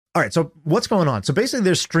All right, so what's going on? So basically,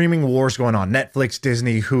 there's streaming wars going on. Netflix,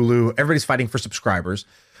 Disney, Hulu, everybody's fighting for subscribers.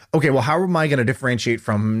 Okay, well, how am I going to differentiate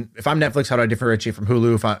from, if I'm Netflix, how do I differentiate from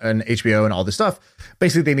Hulu and HBO and all this stuff?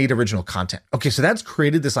 Basically, they need original content. Okay, so that's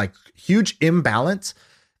created this like huge imbalance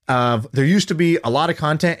of, there used to be a lot of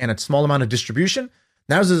content and a small amount of distribution.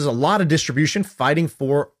 Now there's a lot of distribution fighting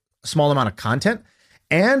for a small amount of content.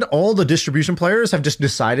 And all the distribution players have just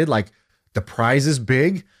decided like the prize is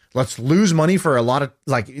big. Let's lose money for a lot of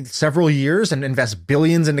like several years and invest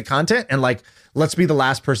billions into content, and like let's be the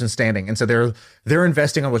last person standing. And so they're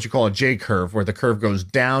investing on what you call a J curve, where the curve goes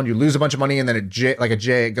down, you lose a bunch of money, and then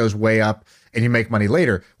it goes way up and you make money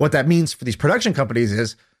later. What that means for these production companies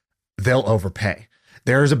is they'll overpay.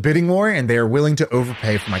 There's a bidding war and they're willing to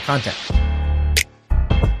overpay for my content.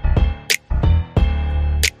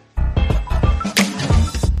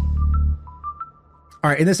 All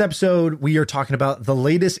right, in this episode, we are talking about the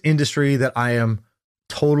latest industry that I am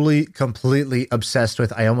totally, completely obsessed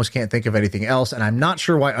with. I almost can't think of anything else, and I'm not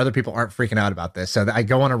sure why other people aren't freaking out about this. So I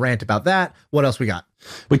go on a rant about that. What else we got?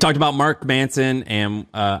 We talked about Mark Manson and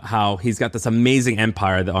how he's got this amazing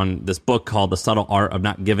empire on this book called The Subtle Art of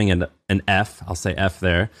Not Giving an F. I'll say F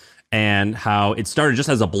there. And how it started just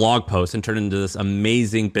as a blog post and turned into this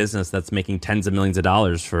amazing business that's making tens of millions of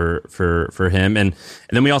dollars for him. And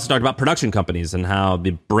then we also talked about production companies and how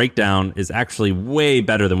the breakdown is actually way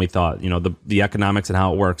better than we thought. You know, the economics and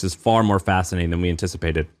how it works is far more fascinating than we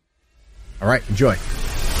anticipated. All right, enjoy.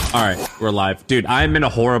 All right, we're live. Dude, I'm in a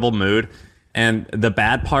horrible mood. And the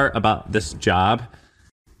bad part about this job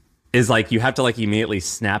is like you have to like immediately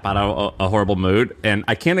snap out of a horrible mood. And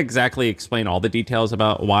I can't exactly explain all the details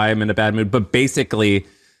about why I'm in a bad mood, but basically it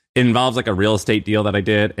involves like a real estate deal that I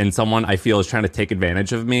did and someone I feel is trying to take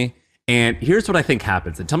advantage of me. And here's what I think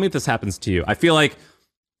happens. And tell me if this happens to you. I feel like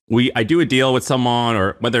I do a deal with someone,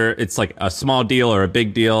 or whether it's like a small deal or a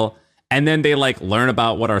big deal, and then they like learn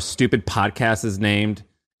about what our stupid podcast is named,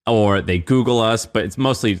 or they Google us, but it's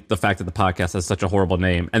mostly the fact that the podcast has such a horrible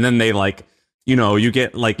name. And then they like, you know, you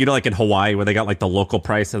get like, you know, like in Hawaii where they got like the local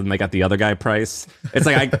price and then they got the other guy price. It's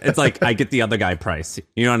like I get the other guy price.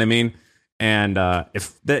 You know what I mean? And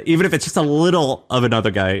even if it's just a little of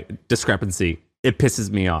another guy discrepancy, it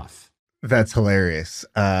pisses me off. That's hilarious.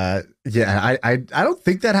 Yeah, I don't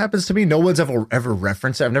think that happens to me. No one's ever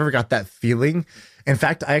referenced it. I've never got that feeling. In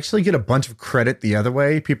fact, I actually get a bunch of credit the other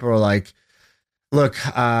way. People are like, look,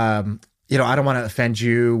 you know, I don't want to offend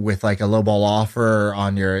you with like a lowball offer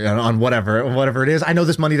on whatever it is. I know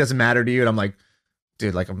this money doesn't matter to you. And I'm like,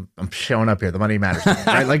 dude, like I'm showing up here. The money matters to me,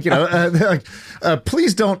 right? Like, you know,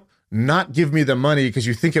 please don't not give me the money because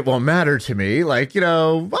you think it won't matter to me. Like, you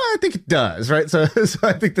know, well, I think it does, right? So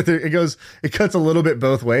I think that it cuts a little bit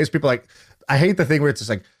both ways. People like, I hate the thing where it's just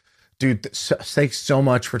like, dude, thanks so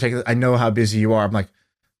much for taking, I know how busy you are. I'm like,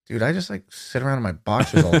 dude, I just like sit around in my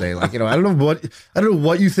boxers all day. Like, you know, I don't know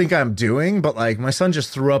what you think I'm doing, but like my son just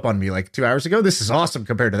threw up on me like 2 hours ago. This is awesome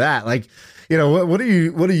compared to that. Like, you know, what do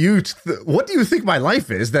you think my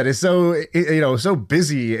life is that is so, you know, so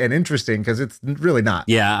busy and interesting? Because it's really not.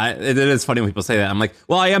 Yeah, it is funny when people say that. I'm like,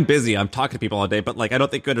 well, I am busy. I'm talking to people all day, but like, I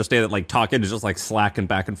don't think you understand that like talking is just like slacking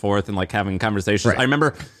back and forth and like having conversations. Right. I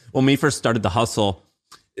remember when we first started The Hustle,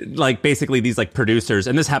 like basically these like producers,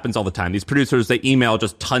 and this happens all the time, these producers, they email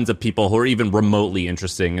just tons of people who are even remotely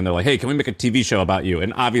interesting, and they're like, hey, can we make a TV show about you?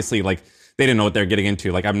 And obviously like they didn't know what they're getting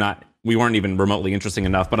into. Like we weren't even remotely interesting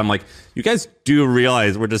enough, but I'm like, you guys do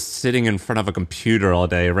realize we're just sitting in front of a computer all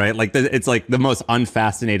day, right? Like it's like the most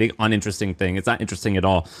unfascinating, uninteresting thing. It's not interesting at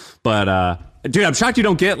all. But dude, I'm shocked you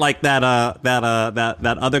don't get like that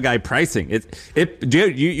other guy pricing.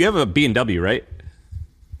 You have a B&W, right?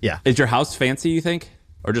 Yeah. Is your house fancy, you think?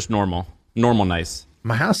 Or just normal nice?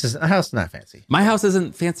 My house is not fancy. My house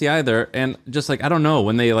isn't fancy either. And just like, I don't know,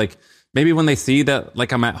 when they like, maybe when they see that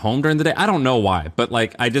like I'm at home during the day, I don't know why, but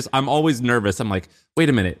like, I'm always nervous. I'm like, wait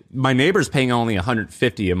a minute, my neighbor's paying only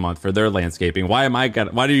 $150 a month for their landscaping. Why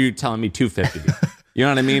are you telling me $250? You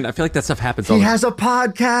know what I mean? I feel like that stuff happens all the time. He has a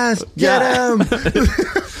podcast. Get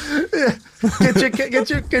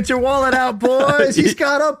him. Get your wallet out, boys. He's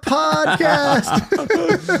got a podcast.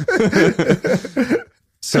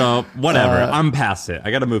 So whatever, I'm past it.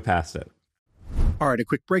 I got to move past it. All right, a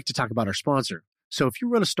quick break to talk about our sponsor. So if you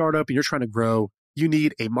run a startup and you're trying to grow, you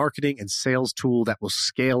need a marketing and sales tool that will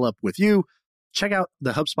scale up with you. Check out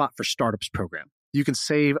the HubSpot for Startups program. You can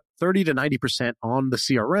save 30 to 90% on the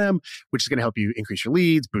CRM, which is going to help you increase your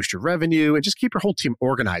leads, boost your revenue, and just keep your whole team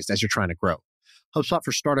organized as you're trying to grow. HubSpot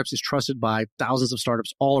for Startups is trusted by thousands of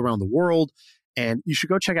startups all around the world. And you should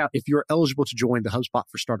go check out if you're eligible to join the HubSpot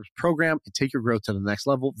for Startups program and take your growth to the next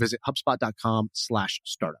level. Visit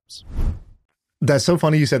HubSpot.com/startups. That's so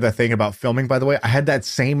funny you said that thing about filming, by the way. I had that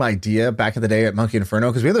same idea back in the day at Monkey Inferno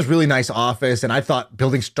because we had this really nice office and I thought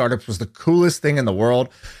building startups was the coolest thing in the world.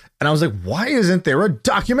 And I was like, why isn't there a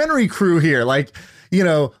documentary crew here? Like, you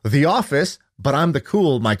know, The Office, but I'm the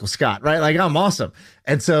cool Michael Scott, right? Like, I'm awesome.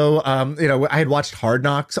 And so, you know, I had watched Hard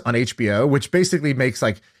Knocks on HBO, which basically makes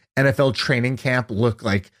like NFL training camp look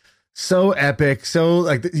like so epic. So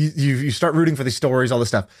like you start rooting for these stories, all this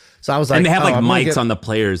stuff. So I was like, and they have like mics on the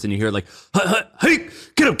players, and you hear like, hey,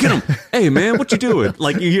 get him, hey man, what you doing?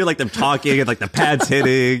 Like you hear like them talking and like the pads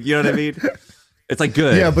hitting. You know what I mean? It's like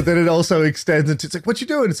good. Yeah, but then it also extends into it's like, what you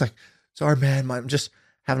doing? It's like, sorry man, I'm just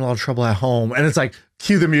having a lot of trouble at home. And it's like,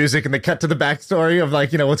 cue the music, and they cut to the backstory of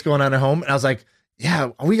like, you know, what's going on at home. And I was like,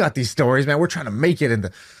 yeah, we got these stories, man. We're trying to make it in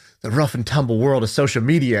the rough and tumble world of social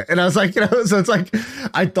media. And I was like, you know, so it's like,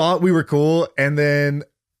 I thought we were cool. And then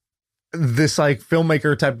this like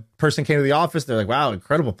filmmaker type person came to the office. They're like, wow,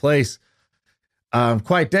 incredible place.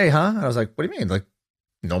 Quiet day, huh? And I was like, what do you mean? Like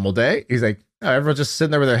normal day? He's like, oh, everyone's just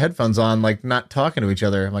sitting there with their headphones on, like not talking to each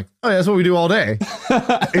other. I'm like, oh, yeah, that's what we do all day.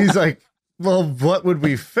 He's like, well, what would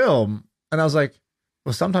we film? And I was like,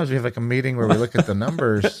 well, sometimes we have like a meeting where we look at the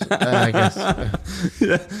numbers. I guess.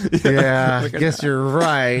 Yeah, I guess you're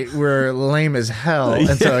right. We're lame as hell.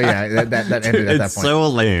 And so, yeah, that ended at that point. It's so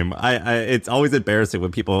lame. It's always embarrassing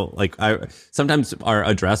when people like, sometimes our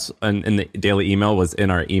address in the daily email was in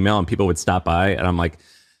our email and people would stop by and I'm like,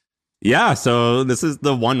 yeah, so this is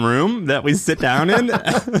the one room that we sit down in.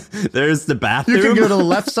 There's the bathroom. You can go to the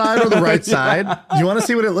left side or the right side. You want to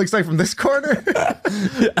see what it looks like from this corner?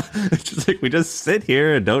 It's just like we just sit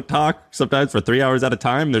here and don't talk sometimes for 3 hours at a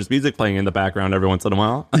time. There's music playing in the background every once in a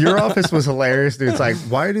while. Your office was hilarious, dude. It's like,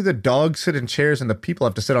 why do the dogs sit in chairs and the people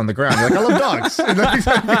have to sit on the ground? You're like, I love dogs.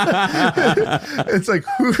 It's like,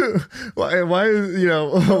 why is, you know,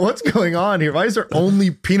 what's going on here? Why is there only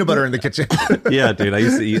peanut butter in the kitchen? Yeah, dude. I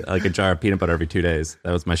used to eat like a jar of peanut butter every 2 days.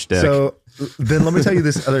 That was my shtick. So then let me tell you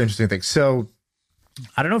this other interesting thing. So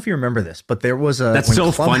I don't know if you remember this, but there was a... That's so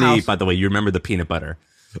funny, by the way. You remember the peanut butter.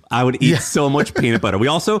 I would eat so much peanut butter. We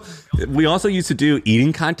also used to do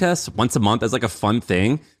eating contests once a month as like a fun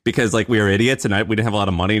thing because like we were idiots and we didn't have a lot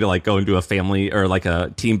of money to like go and do a family or like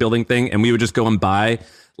a team building thing. And we would just go and buy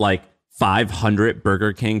like 500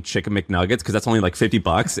 Burger King chicken McNuggets because that's only like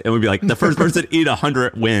 $50, and we'd be like, the first person to eat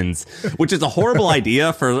 100 wins, which is a horrible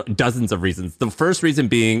idea for dozens of reasons. The first reason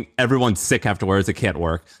being everyone's sick afterwards, it can't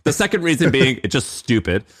work. The second reason being it's just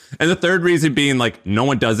stupid, and the third reason being like no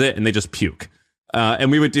one does it and they just puke.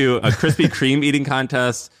 And we would do a Krispy Kreme eating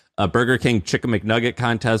contest, a Burger King chicken McNugget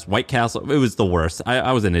contest, White Castle. It was the worst.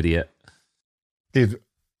 I was an idiot, dude.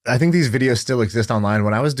 I think these videos still exist online.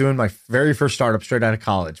 When I was doing my very first startup straight out of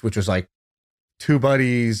college, which was like two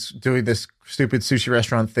buddies doing this stupid sushi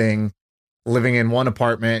restaurant thing, living in one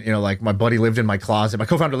apartment, you know, like my buddy lived in my closet. My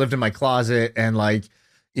co-founder lived in my closet. And like,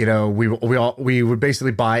 you know, we would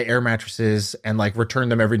basically buy air mattresses and like return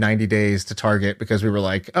them every 90 days to Target because we were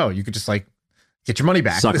like, oh, you could just like get your money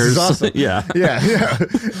back. Suckers. This is awesome. Yeah.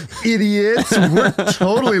 Idiots. We're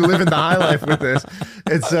totally living the high life with this.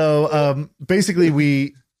 And so basically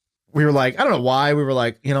we were like, I don't know why, we were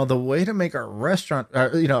like, you know, the way to make our restaurant,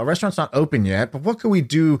 you know, a restaurant's not open yet, but what can we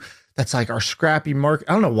do that's like our scrappy market?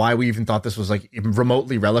 I don't know why we even thought this was like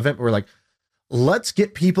remotely relevant, but we're like, let's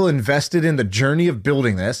get people invested in the journey of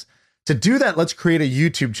building this. To do that, let's create a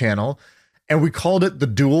YouTube channel. And we called it The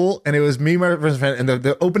Duel. And it was me, my friend, and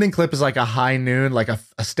the opening clip is like a high noon, like a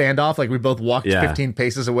standoff. Like we both walked 15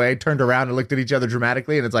 paces away, turned around and looked at each other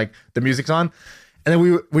dramatically. And it's like the music's on. And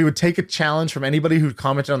then we would take a challenge from anybody who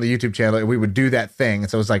commented on the YouTube channel, and we would do that thing.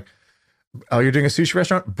 And so it was like, oh, you're doing a sushi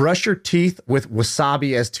restaurant? Brush your teeth with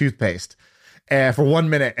wasabi as toothpaste for 1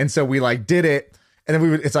 minute. And so we like did it. And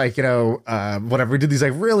then it's like, you know, whatever. We did these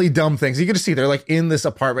like really dumb things. You could just see they're like in this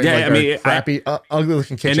apartment. Yeah, like, I mean, crappy, ugly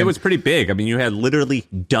looking kitchen. And it was pretty big. I mean, you had literally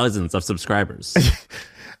dozens of subscribers.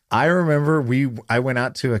 I remember I went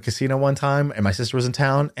out to a casino one time and my sister was in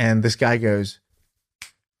town, and this guy goes,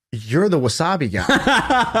 you're the wasabi guy.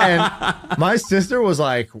 And my sister was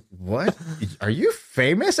like, what? Are you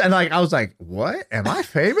famous? And like, I was like, what? Am I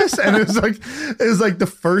famous? And it was like the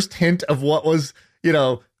first hint of what was, you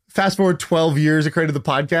know, fast forward 12 years, I created the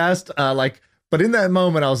podcast. But in that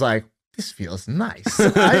moment, I was like, this feels nice.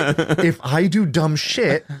 If I do dumb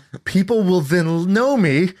shit, people will then know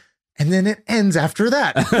me. And then it ends after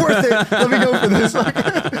that. Worth it. Let me go for this.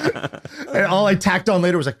 And all I tacked on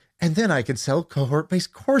later was like, and then I could sell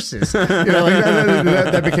cohort-based courses. You know, like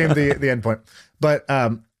that became the end point. But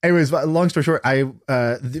anyways, long story short,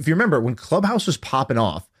 if you remember, when Clubhouse was popping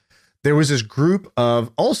off, there was this group of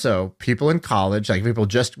also people in college, like people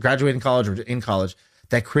just graduating college or in college,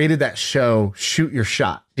 that created that show, Shoot Your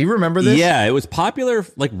Shot. Do you remember this? Yeah, it was popular,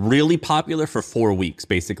 like really popular for 4 weeks,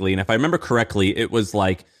 basically. And if I remember correctly, it was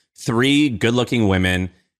like 3 good-looking women,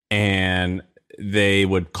 and they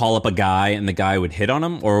would call up a guy, and the guy would hit on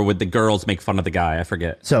them, or would the girls make fun of the guy? I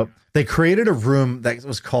forget. So they created a room that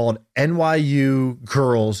was called NYU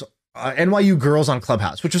Girls on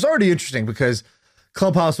Clubhouse, which was already interesting because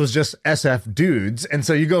Clubhouse was just SF dudes. And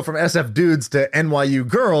so you go from SF dudes to NYU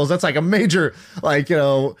Girls. That's like a major, like,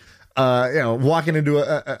 walking into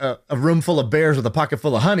a room full of bears with a pocket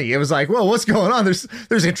full of honey. It was like, whoa, what's going on?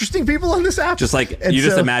 There's interesting people on this app. Just like, and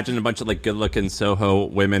just imagine a bunch of like good looking Soho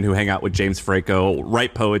women who hang out with James Franco,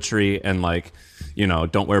 write poetry, and like,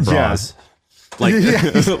 don't wear bras. Yeah.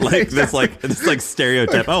 Like, this like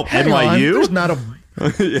stereotype. Oh, NYU? There's not a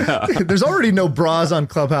yeah. There's already no bras on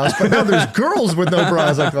Clubhouse, but now there's girls with no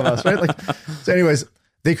bras on Clubhouse, right? Like, so anyways,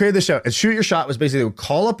 they created the show, and Shoot Your Shot was basically they would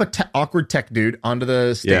call up a awkward tech dude onto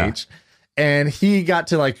the stage, and he got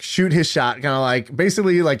to like shoot his shot, kind of like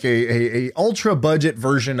basically like a ultra budget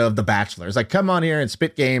version of The Bachelor. It's like, come on here and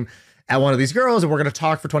spit game at one of these girls, and we're gonna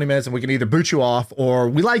talk for 20 minutes, and we can either boot you off or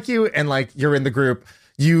we like you, and like you're in the group,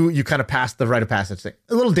 you kind of pass the rite of passage thing,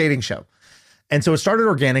 a little dating show. And so it started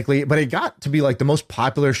organically, but it got to be like the most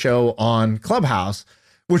popular show on Clubhouse,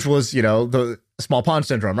 which was, the small pond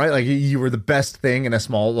syndrome, right? Like you were the best thing in a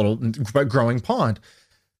small little growing pond.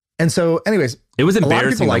 And so anyways, it was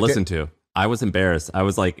embarrassing to listen to. I was embarrassed. I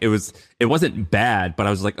was like, it wasn't bad, but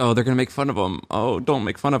I was like, oh, they're going to make fun of him. Oh, don't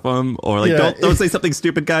make fun of him. Or like, don't say something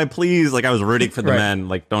stupid, guy, please. Like I was rooting for the men,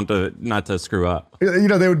 like not to screw up. They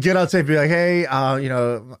would get outside and be like, hey,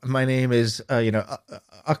 my name is,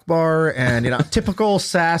 Akbar, and typical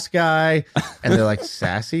sass guy. And they're like,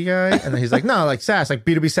 sassy guy? And then he's like, no, like sass, like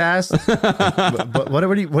B2B sass. But what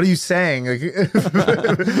are you saying? Like,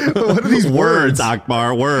 what are these words?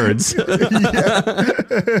 Akbar, words.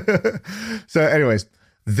 So anyways,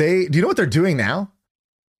 do you know what they're doing now?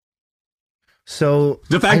 So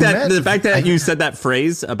the fact that you said that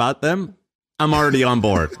phrase about them, I'm already on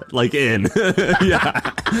board. Like in.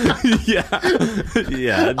 yeah.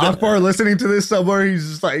 Akbar listening to this somewhere, he's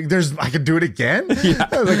just like, I could do it again. Yeah.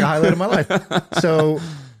 That was like a highlight of my life. So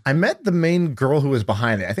I met the main girl who was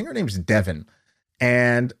behind it. I think her name's Devin.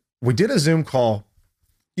 And we did a Zoom call.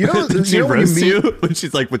 Did she roast you when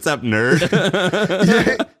she's like, what's up, nerd?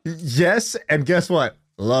 Yes. And guess what?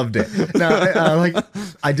 Loved it. Now,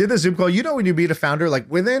 I did the Zoom call. When you meet a founder, like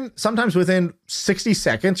sometimes within 60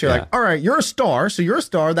 seconds, you're like, all right, you're a star. So you're a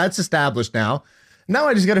star. That's established now. Now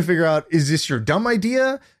I just got to figure out, is this your dumb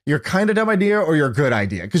idea, your kind of dumb idea, or your good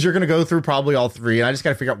idea? Because you're going to go through probably all three. And I just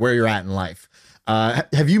got to figure out where you're at in life.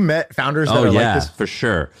 Have you met founders that are like this? For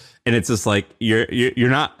sure. And it's just like, you're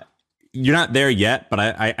not there yet, but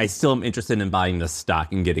I still am interested in buying the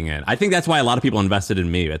stock and getting in. I think that's why a lot of people invested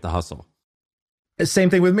in me at The Hustle.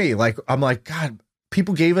 Same thing with me. Like, I'm like, God,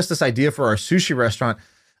 people gave us this idea for our sushi restaurant,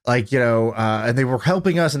 and they were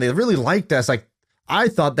helping us and they really liked us. Like, I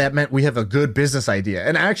thought that meant we have a good business idea.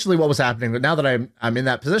 And actually what was happening, now that I'm in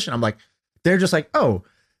that position, I'm like, they're just like, oh,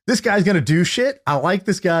 this guy's going to do shit. I like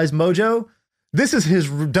this guy's mojo. This is his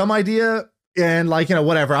dumb idea. And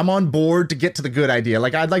whatever, I'm on board to get to the good idea.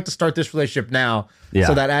 Like, I'd like to start this relationship now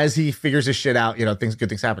so that as he figures his shit out, good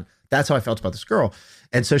things happen. That's how I felt about this girl.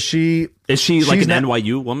 And so is she like an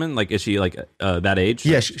NYU woman? Like, is she like that age?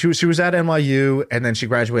 Yeah, she was at NYU, and then she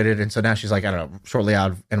graduated. And so now she's like, I don't know, shortly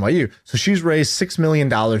out of NYU. So she's raised $6 million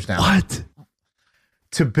now. What?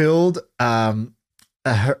 To build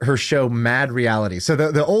her show Mad Reality. So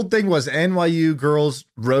the old thing was NYU Girls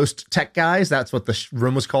Roast Tech Guys. That's what the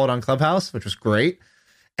room was called on Clubhouse, which was great.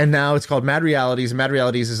 And now it's called Mad Realities. Mad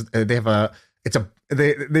Realities is they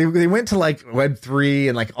went to like Web3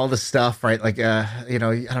 and like all this stuff, right? Like I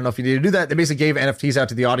don't know if you need to do that. They basically gave NFTs out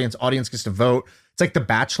to the audience. Audience gets to vote. It's like The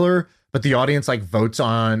Bachelor, but the audience like votes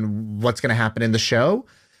on what's going to happen in the show.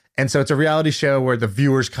 And so it's a reality show where the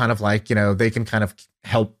viewers kind of like, they can kind of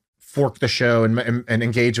help fork the show and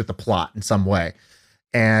engage with the plot in some way,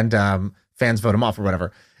 and fans vote them off or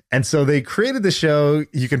whatever. And so they created the show.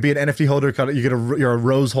 You can be an NFT holder. You're a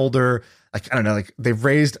rose holder. Like, I don't know. Like, they've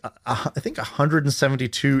raised I think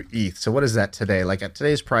 172 ETH. So what is that today? Like at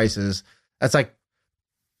today's prices, that's like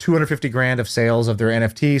 250 grand of sales of their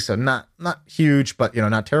NFT. So not huge, but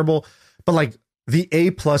not terrible. But like the A+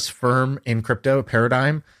 firm in crypto,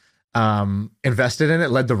 Paradigm, invested in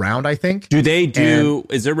it, led the round, I think.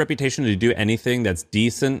 Is their reputation to do anything that's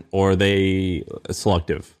decent, or are they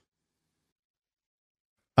selective?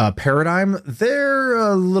 Paradigm, they're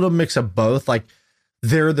a little mix of both. Like,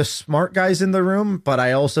 they're the smart guys in the room, but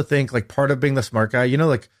I also think like part of being the smart guy,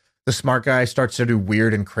 like the smart guy starts to do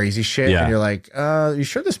weird and crazy shit, Yeah. and you're like, you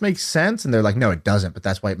sure this makes sense? And they're like, no, it doesn't, but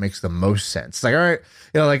that's why it makes the most sense. It's like, all right,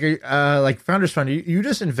 like Founders Fund, you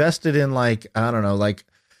just invested in like, I don't know, like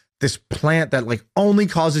this plant that like only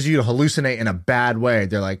causes you to hallucinate in a bad way.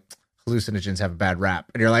 They're like, hallucinogens have a bad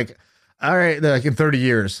rap. And you're like, all right, they're like, in 30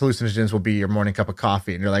 years, hallucinogens will be your morning cup of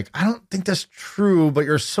coffee. And you're like, I don't think that's true, but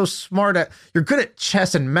you're so you're good at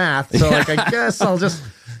chess and math. So like, I guess I'll just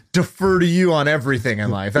defer to you on everything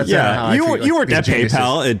in life. That's how I treat, you worked at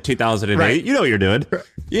PayPal in 2008. Right. You know what you're doing.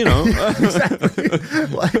 You know. Exactly.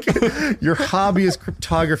 Like your hobby is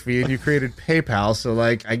cryptography and you created PayPal. So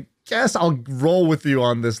like, I guess I'll roll with you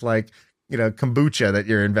on this, like, kombucha that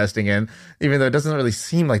you're investing in, even though it doesn't really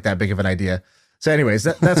seem like that big of an idea. So anyways,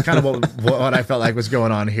 that's kind of what I felt like was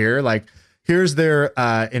going on here. Like, here's their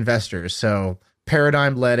investors. So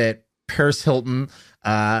Paradigm led it, Paris Hilton,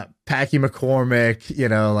 Packy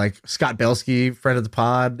McCormick, like Scott Belsky, friend of the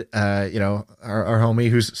pod, our homie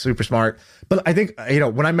who's super smart. But I think,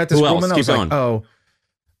 when I met this woman, I was like,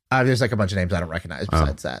 there's like a bunch of names I don't recognize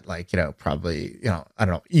besides that. Like, probably, I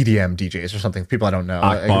don't know, EDM DJs or something, people I don't know.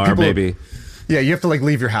 Akbar, baby. Yeah, you have to like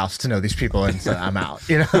leave your house to know these people, and so I'm out.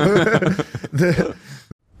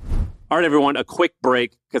 All right, everyone, a quick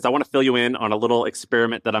break because I want to fill you in on a little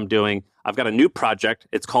experiment that I'm doing. I've got a new project.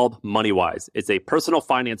 It's called MoneyWise. It's a personal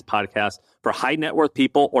finance podcast for high net worth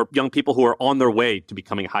people or young people who are on their way to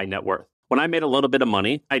becoming high net worth. When I made a little bit of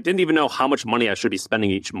money, I didn't even know how much money I should be spending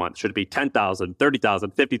each month. Should it be $10,000,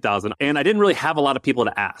 $30,000, $50,000? And I didn't really have a lot of people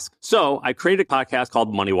to ask. So I created a podcast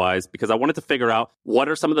called MoneyWise because I wanted to figure out what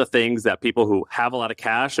are some of the things that people who have a lot of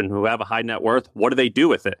cash and who have a high net worth, what do they do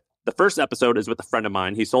with it? The first episode is with a friend of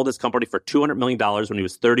mine. He sold his company for $200 million when he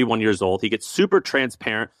was 31 years old. He gets super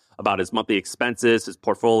transparent about his monthly expenses, his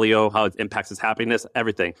portfolio, how it impacts his happiness,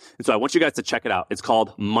 everything. And so I want you guys to check it out. It's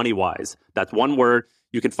called MoneyWise. That's one word.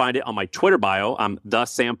 You can find it on my Twitter bio. I'm the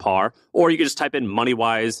Sam Parr, or you can just type in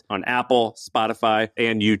MoneyWise on Apple, Spotify,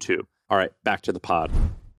 and YouTube. All right, back to the pod.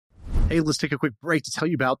 Hey, let's take a quick break to tell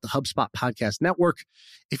you about the HubSpot Podcast Network.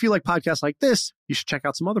 If you like podcasts like this, you should check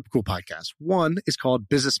out some other cool podcasts. One is called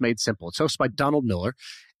Business Made Simple. It's hosted by Donald Miller,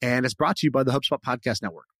 and it's brought to you by the HubSpot Podcast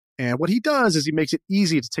Network. And what he does is he makes it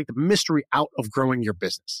easy to take the mystery out of growing your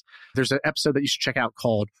business. There's an episode that you should check out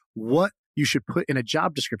called What You Should Put in a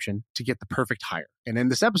Job Description to Get the Perfect Hire. And in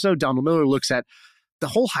this episode, Donald Miller looks at the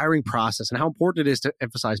whole hiring process and how important it is to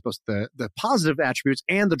emphasize both the positive attributes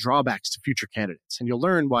and the drawbacks to future candidates. And you'll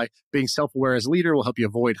learn why being self-aware as a leader will help you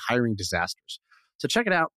avoid hiring disasters. So check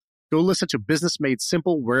it out. Go listen to Business Made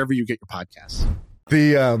Simple wherever you get your podcasts.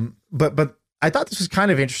 But I thought this was kind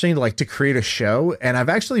of interesting to create a show. And I've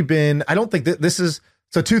actually I don't think that this is,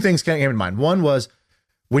 so two things came in mind. One was,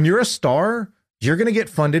 when you're a star, you're going to get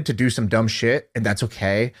funded to do some dumb shit, and that's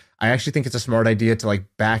okay. I actually think it's a smart idea to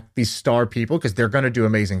back these star people because they're going to do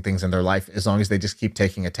amazing things in their life as long as they just keep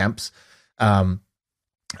taking attempts. I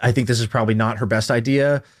think this is probably not her best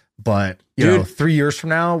idea, but you know, 3 years from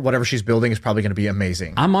now, whatever she's building is probably going to be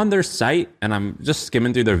amazing. I'm on their site and I'm just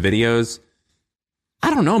skimming through their videos. I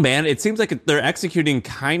don't know, man. It seems like they're executing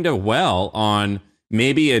kind of well on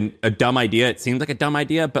maybe a dumb idea. It seems like a dumb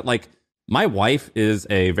idea, but my wife is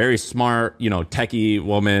a very smart, techie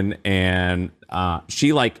woman, and she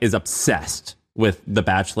is obsessed with The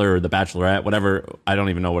Bachelor or The Bachelorette, whatever. I don't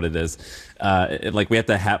even know what it is. We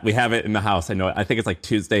have it in the house. I know. I think it's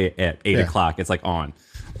Tuesday at 8 o'clock. It's on,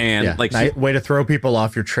 and way to throw people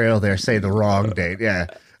off your trail there. Say the wrong date. Yeah,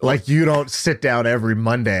 you don't sit down every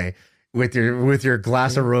Monday with your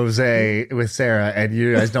glass of rosé with Sarah, and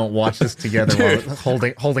you guys don't watch this together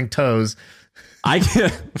while holding toes. I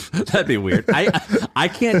can't. That'd be weird. I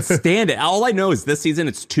can't stand it. All I know is this season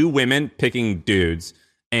it's two women picking dudes,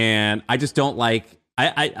 and I just don't like.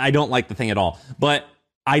 I don't like the thing at all. But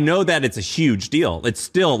I know that it's a huge deal. It's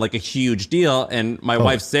still a huge deal, and my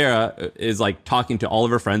wife Sarah is talking to all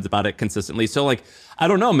of her friends about it consistently. So I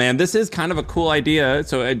don't know, man. This is kind of a cool idea.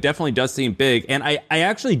 So it definitely does seem big, and I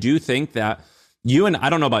actually do think that. I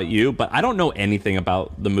don't know about you, but I don't know anything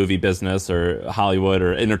about the movie business or Hollywood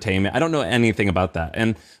or entertainment. I don't know anything about that.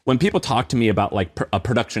 And when people talk to me about a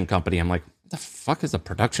production company, I'm like, what the fuck is a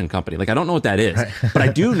production company? I don't know what that is. Right. But I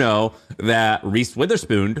do know that Reese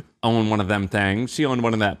Witherspoon owned one of them things. She owned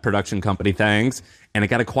one of that production company things. And it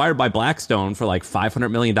got acquired by Blackstone for $500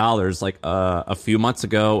 million a few months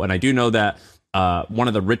ago. And I do know that one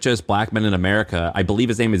of the richest black men in America, I believe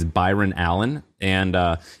his name is Byron Allen. And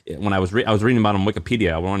when I was reading about him on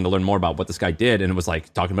Wikipedia, I wanted to learn more about what this guy did. And it was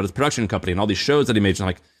talking about his production company and all these shows that he made. And I'm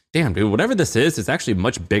like, damn, dude, whatever this is, it's actually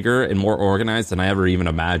much bigger and more organized than I ever even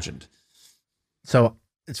imagined. So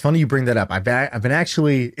it's funny you bring that up. I've been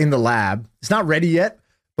actually in the lab. It's not ready yet,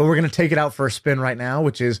 but we're going to take it out for a spin right now,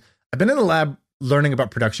 which is I've been in the lab learning about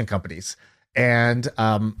production companies. And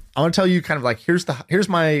I want to tell you kind of like, here's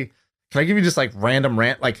my, can I give you just like random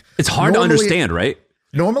rant? Like it's hard to understand, right?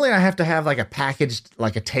 Normally I have to have like a packaged,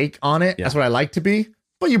 like a take on it. Yeah. That's what I like to be,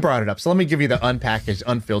 but you brought it up. So let me give you the unpackaged,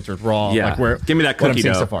 unfiltered, raw. Yeah. Like give me that cookie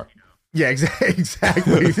dough. So far. Yeah,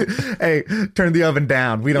 exactly. Hey, turn the oven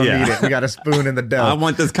down. We don't need it. We got a spoon in the dough. I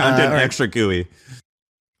want this content extra gooey.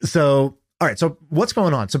 So, all right. So what's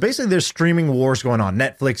going on? So basically there's streaming wars going on.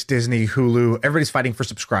 Netflix, Disney, Hulu, everybody's fighting for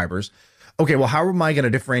subscribers. Okay, well, how am I going to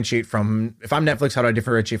differentiate from, if I'm Netflix, how do I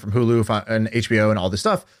differentiate from Hulu and HBO and all this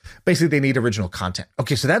stuff? Basically, they need original content.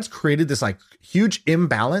 Okay, so that's created this like huge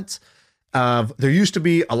imbalance of, there used to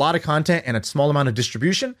be a lot of content and a small amount of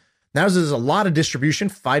distribution. Now there's a lot of distribution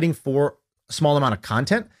fighting for a small amount of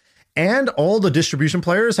content. And all the distribution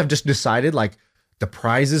players have just decided like the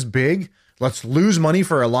prize is big. Let's lose money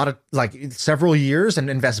for a lot of like several years and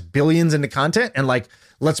invest billions into content. And like,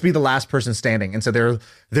 let's be the last person standing. And so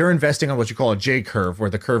they're investing on what you call a J curve, where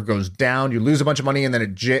the curve goes down, you lose a bunch of money, and then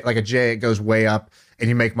it goes way up and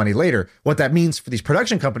you make money later. What that means for these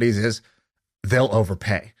production companies is they'll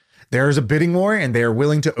overpay. There's a bidding war and they're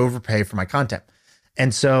willing to overpay for my content.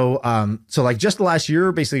 And so like just the last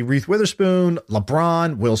year, basically Reese Witherspoon,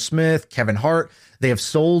 LeBron, Will Smith, Kevin Hart, they have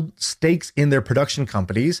sold stakes in their production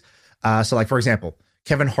companies. So like, for example,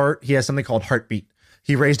 Kevin Hart, he has something called Heartbeat.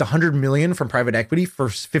 He raised $100 million from private equity for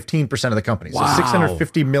 15% of the company. Wow. So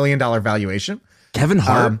 $650 million valuation. Kevin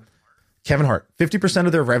Hart? Kevin Hart. 50%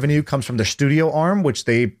 of their revenue comes from their studio arm, which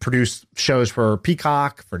they produce shows for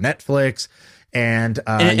Peacock, for Netflix, and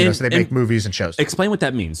so they make movies and shows. Explain what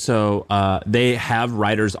that means. So they have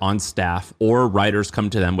writers on staff, or writers come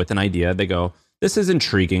to them with an idea. They go, this is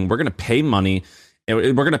intriguing. We're going to pay money.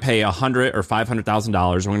 We're going to pay $100,000 or $500,000.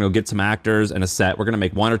 We're going to go get some actors and a set. We're going to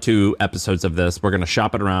make 1 or 2 episodes of this. We're going to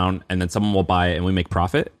shop it around, and then someone will buy it, and we make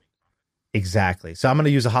profit. Exactly. So I'm going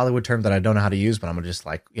to use a Hollywood term that I don't know how to use, but I'm going to just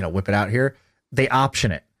like, whip it out here. They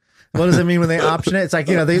option it. What does it mean when they option it? It's like,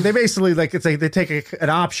 they basically like, it's like they take an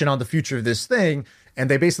option on the future of this thing, and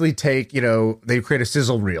they basically take, they create a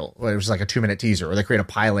sizzle reel, which is like a 2-minute teaser, or they create a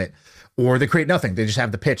pilot, or they create nothing. They just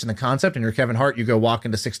have the pitch and the concept, and you're Kevin Hart. You go walk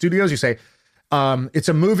into 6 studios, you say, it's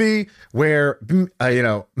a movie where,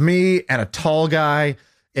 me and a tall guy,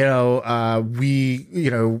 we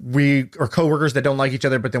are coworkers that don't like each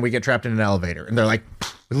other, but then we get trapped in an elevator, and they're like,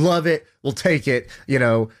 we love it. We'll take it,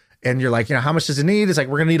 and you're like, how much does it need? It's like,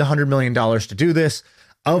 we're going to need $100 million to do this.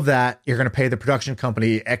 Of that, you're going to pay the production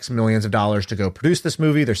company X millions of dollars to go produce this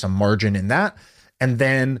movie. There's some margin in that. And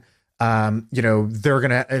then, you're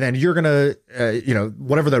going to,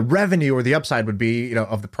 whatever the revenue or the upside would be,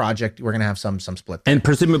 of the project, we're going to have some split there. And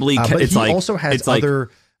presumably but it's he like, also has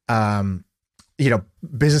other,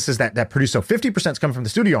 businesses that produce. So 50% is coming from the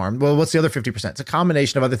studio arm. Well, what's the other 50%? It's a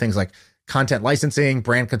combination of other things like content licensing,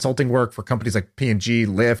 brand consulting work for companies like P&G,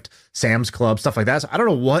 Lyft, Sam's Club, stuff like that. So I don't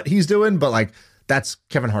know what he's doing, but like, that's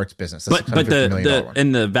Kevin Hart's business. That's but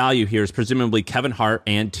the value here is presumably Kevin Hart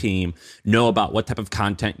and team know about what type of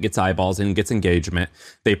content gets eyeballs and gets engagement.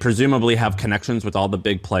 They presumably have connections with all the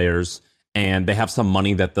big players, and they have some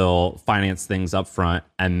money that they'll finance things up front,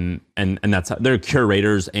 and that's they're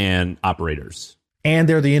curators and operators, and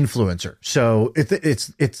they're the influencer. So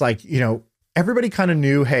it's like, everybody kind of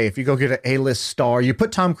knew, hey, if you go get an A-list star, you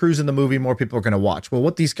put Tom Cruise in the movie, more people are going to watch. Well,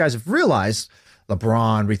 what these guys have realized,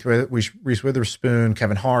 LeBron, Reese Witherspoon,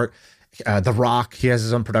 Kevin Hart, The Rock, he has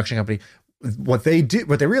his own production company. What they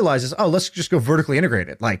realize is, let's just go vertically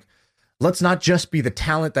integrated. Like, let's not just be the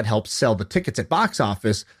talent that helps sell the tickets at box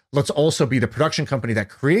office. Let's also be the production company that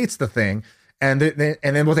creates the thing. And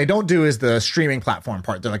then what they don't do is the streaming platform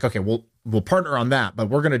part. They're like, okay, we'll partner on that, but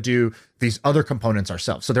we're going to do these other components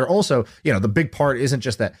ourselves. So they're also, the big part isn't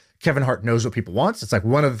just that Kevin Hart knows what people want. It's like,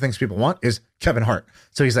 one of the things people want is Kevin Hart.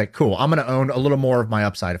 So he's like, cool, I'm going to own a little more of my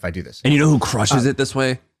upside if I do this. And you know who crushes it this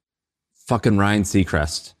way? Fucking Ryan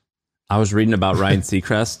Seacrest. I was reading about Ryan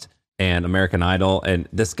Seacrest and American Idol, and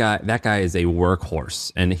that guy is a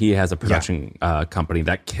workhorse, and he has a production company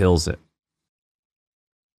that kills it.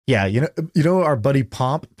 Yeah, our buddy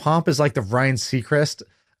Pomp. Pomp is like the Ryan Seacrest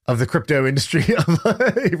of the crypto industry,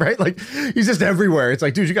 right? Like, he's just everywhere. It's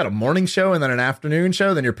like, dude, you got a morning show and then an afternoon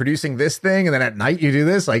show, then you're producing this thing, and then at night you do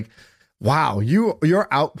this. Like, wow, your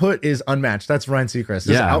output is unmatched. That's Ryan Seacrest.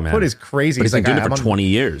 His output is crazy. But he's like, doing it for 20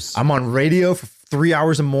 years. I'm on radio for 3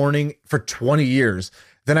 hours a morning for 20 years.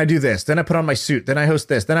 Then I do this. Then I put on my suit. Then I host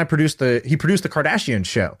this. Then he produced the Kardashian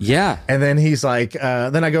show. Yeah. And then he's like,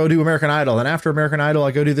 then I go do American Idol. Then after American Idol,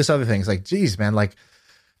 I go do this other thing. It's like, geez, man, like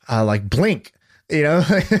Blink,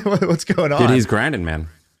 what's going on? Dude, he's grinding, man.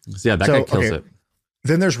 Yeah, that guy kills it.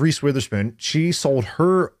 then there's Reese Witherspoon. She sold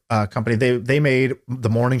her company. They made The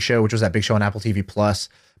Morning Show, which was that big show on Apple TV Plus,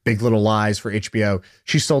 Big Little Lies for HBO.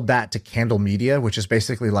 She sold that to Candle Media, which is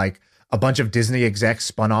basically like a bunch of Disney execs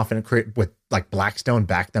spun off and create with like Blackstone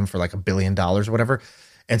backed them for like $1 billion or whatever.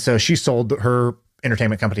 And so she sold her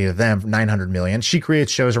entertainment company to them, 900 million. She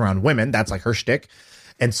creates shows around women. That's like her shtick.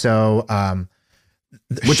 And so,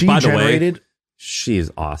 which by the way,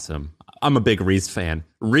 she's awesome. I'm a big Reese fan.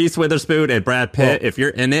 Reese Witherspoon and Brad Pitt. Well, if you're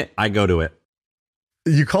in it, I go to it.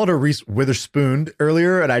 You called her Reese Witherspoon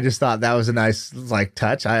earlier, and I just thought that was a nice like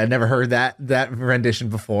touch. I had never heard that rendition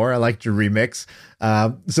before. I liked your remix.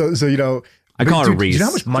 So you know, I call her Reese. You know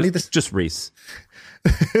how much money just Reese.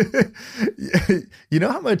 You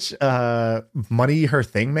know how much money her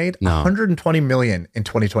thing made? No. 120 million in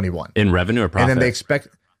 2021 in revenue or profit. And then they expect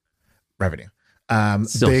revenue.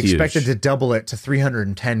 They expected to double it to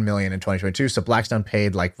 310 million in 2022. So Blackstone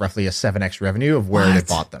paid like roughly a 7x revenue of where they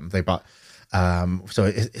bought them. They bought, so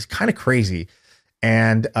it's kind of crazy.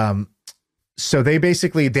 And so they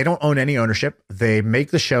don't own any ownership. They make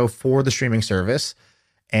the show for the streaming service.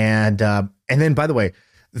 And then, by the way,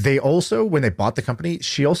 they also, when they bought the company,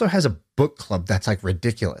 she also has a book club that's like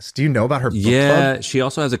ridiculous. Do you know about her book club? Yeah, she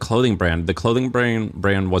also has a clothing brand. The clothing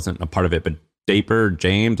brand wasn't a part of it, but Dapper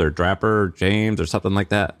James or Drapper James or something like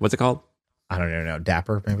that. What's it called? I don't even know.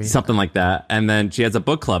 Dapper, maybe? Something like that. And then she has a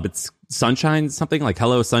book club. It's Sunshine, something like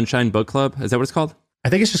Hello Sunshine Book Club. Is that what it's called? I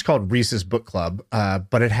think it's just called Reese's Book Club,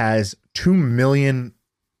 but it has 2 million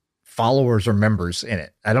followers or members in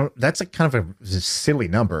it. That's a kind of a silly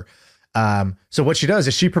number. So what she does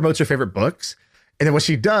is she promotes her favorite books. And then what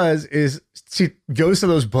she does is she goes to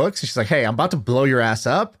those books and she's like, hey, I'm about to blow your ass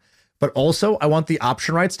up. But also, I want the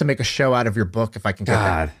option rights to make a show out of your book if I can get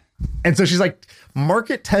that. And so she's like,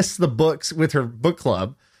 market tests the books with her book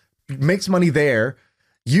club, makes money there,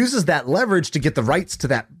 uses that leverage to get the rights to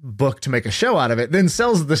that book to make a show out of it, then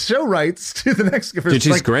sells the show rights to the next. Dude,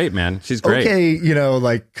 she's like, great, man. She's great. Okay, you know,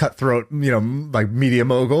 like cutthroat, you know, like media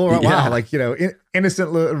mogul. Wow, like, you know, Innocent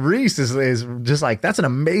Reese is just like, that's an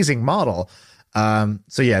amazing model.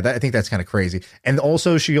 So yeah, I think that's kind of crazy. And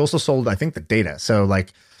also, she also sold, I think, the data. So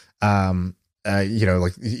like, you know,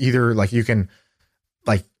 like either like you can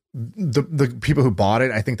like the people who bought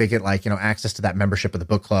it, I think they get like, you know, access to that membership of the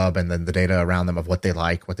book club and then the data around them of what they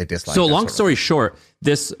like, what they dislike. So long story short,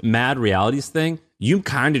 this Mad Realities thing, you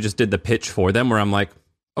kind of just did the pitch for them where I'm like,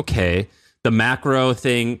 okay, the macro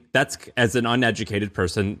thing, that's, as an uneducated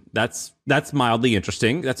person, that's mildly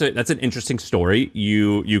interesting. That's an interesting story.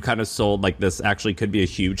 You kind of sold like this actually could be a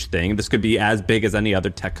huge thing. This could be as big as any other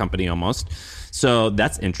tech company almost. So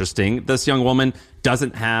that's interesting. This young woman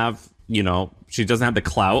doesn't have, you know, she doesn't have the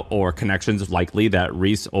clout or connections likely that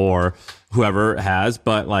Reese or whoever has,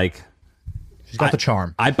 but like she's got the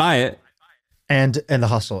charm. I buy it. And the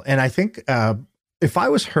hustle. And I think if I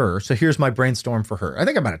was her, so here's my brainstorm for her. I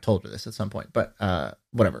think I might have told her this at some point, but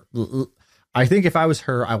whatever. I think if I was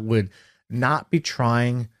her, I would not be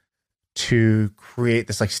trying to create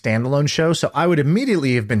this like standalone show. So I would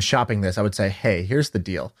immediately have been shopping this. I would say, hey, here's the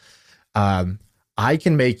deal. I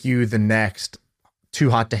can make you the next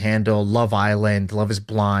Too Hot to Handle, Love Island, Love is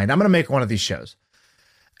Blind. I'm going to make one of these shows.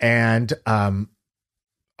 And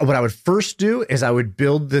what I would first do is I would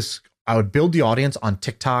build the audience on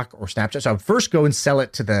TikTok or Snapchat. So I would first go and sell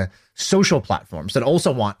it to the social platforms that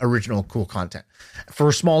also want original, cool content. For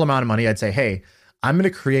a small amount of money, I'd say, hey, I'm going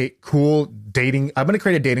to create I'm going to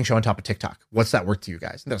create a dating show on top of TikTok. What's that worth to you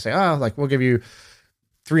guys? And they'll say, oh, like we'll give you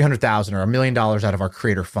 $300,000 or $1 million out of our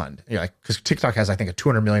creator fund. You know, like, because TikTok has, I think, a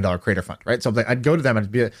 $200 million creator fund, right? So I'd go to them,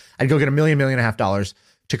 I'd go get $1 million and a half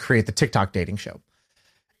to create the TikTok dating show.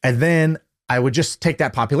 And then I would just take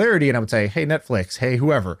that popularity and I would say, hey, Netflix, hey,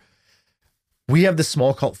 whoever, we have this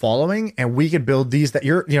small cult following and we could build these that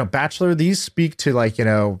you're, you know, Bachelor, these speak to like, you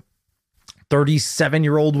know,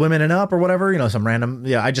 37-year-old women and up or whatever, you know, some random,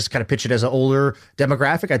 I just kind of pitch it as an older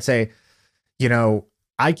demographic. I'd say, you know,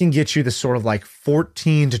 I can get you this sort of like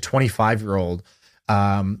 14 to 25-year-old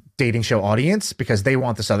dating show audience because they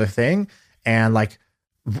want this other thing. And like,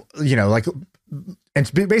 you know, like,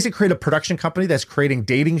 and basically create a production company that's creating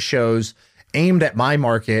dating shows aimed at my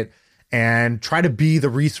market and try to be the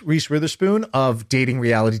Reese Witherspoon of dating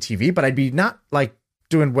reality TV. But I'd be not like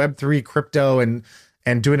doing Web3 crypto and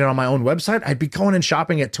doing it on my own website. I'd be going and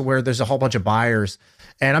shopping it to where there's a whole bunch of buyers.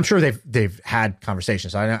 And I'm sure they've had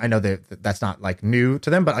conversations. I know that's not like new to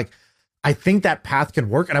them, but like, I think that path can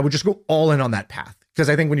work. And I would just go all in on that path. Because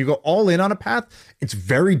I think when you go all in on a path, it's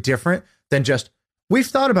very different than just, we've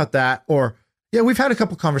thought about that. Or, yeah, we've had a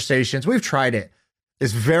couple conversations. We've tried it.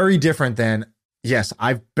 It's very different than, yes,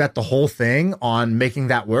 I've bet the whole thing on making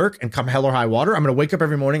that work, and come hell or high water, I'm going to wake up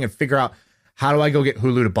every morning and figure out, how do I go get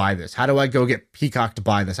Hulu to buy this? How do I go get Peacock to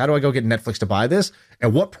buy this? How do I go get Netflix to buy this?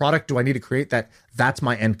 And what product do I need to create that's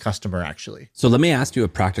my end customer actually? So let me ask you a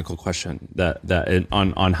practical question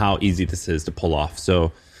on how easy this is to pull off.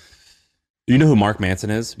 So you know who Mark Manson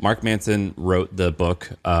is? Mark Manson wrote the book,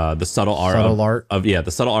 The Subtle Art of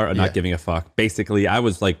The Subtle Art of Not Giving a Fuck. Basically, I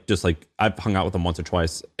was like, I've hung out with him once or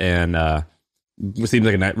twice, and seems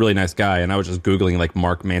like a really nice guy. And I was just Googling like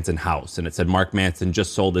Mark Manson house, and it said Mark Manson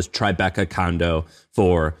just sold his Tribeca condo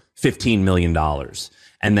for $15 million.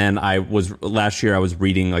 And then last year I was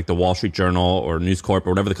reading like the Wall Street Journal or News Corp or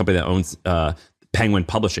whatever the company that owns Penguin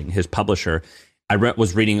Publishing, his publisher.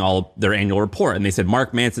 Was reading all their annual report, and they said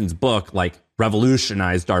Mark Manson's book like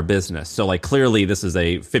revolutionized our business. So like clearly this is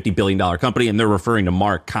a $50 billion company, and they're referring to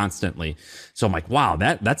Mark constantly. So I'm like, wow,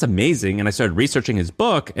 that's amazing. And I started researching his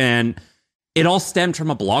book, and it all stemmed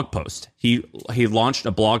from a blog post. He launched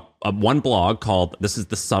one blog called "This is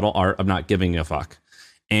the Subtle Art of Not Giving a Fuck,"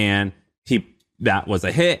 and that was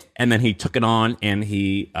a hit, and then he took it on and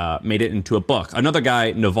he made it into a book. Another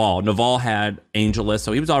guy, Naval had AngelList,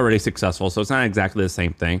 so he was already successful, so it's not exactly the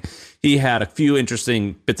same thing. He had a few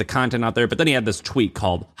interesting bits of content out there, but then he had this tweet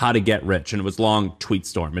called How to Get Rich, and it was long tweet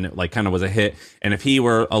storm, and it like kind of was a hit. And if he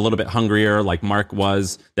were a little bit hungrier like Mark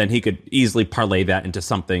was, then he could easily parlay that into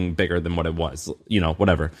something bigger than what it was,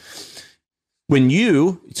 whatever.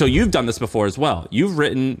 So you've done this before as well. You've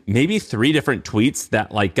written maybe 3 different tweets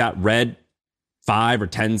that like got read 5 or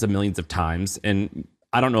tens of millions of times. And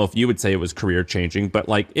I don't know if you would say it was career changing, but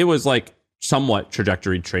like it was like somewhat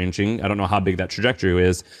trajectory changing. I don't know how big that trajectory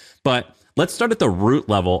is, but let's start at the root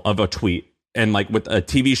level of a tweet. And like with a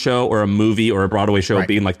TV show or a movie or a Broadway show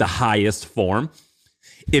being like the highest form,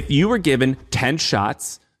 if you were given 10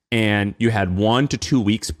 shots and you had 1 to 2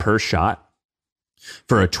 weeks per shot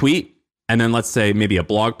for a tweet, and then let's say maybe a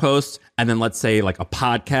blog post, and then let's say like a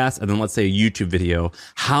podcast, and then let's say a YouTube video,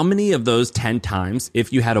 how many of those 10 times,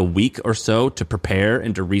 if you had a week or so to prepare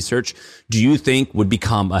and to research, do you think would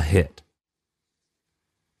become a hit?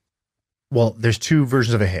 Well, there's 2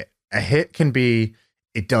 versions of a hit. A hit can be,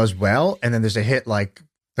 it does well, and then there's a hit like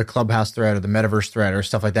the Clubhouse thread or the Metaverse thread or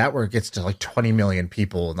stuff like that, where it gets to like 20 million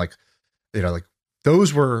people. And like, like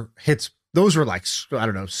those were hits. Those were like, I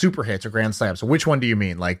don't know, super hits or grand slams. So which one do you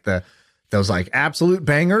mean? Like those like absolute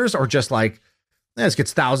bangers, or just like this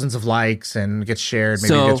gets thousands of likes and gets shared,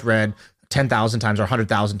 maybe it gets read 10,000 times or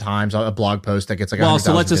 100,000 times, a blog post that gets like, well,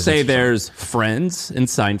 so let's just say there's Friends and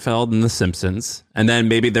Seinfeld and The Simpsons, and then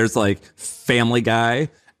maybe there's like Family Guy,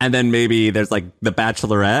 and then maybe there's like The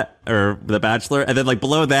Bachelorette or The Bachelor, and then like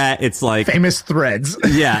below that it's like famous threads.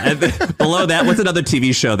 Yeah, and then below that, what's another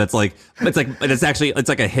TV show that's like it's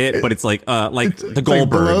like a hit, but it's like The Goldbergs. Like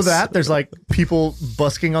below that, there's like people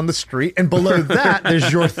busking on the street, and below that,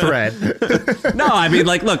 there's your thread. No, I mean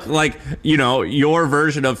like look, like your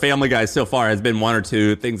version of Family Guy so far has been 1 or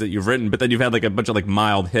 2 things that you've written, but then you've had like a bunch of like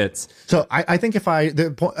mild hits. So I think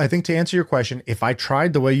I think to answer your question, if I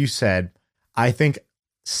tried the way you said, I think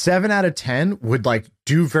 7 out of 10 would like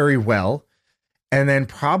do very well, and then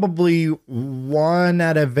probably 1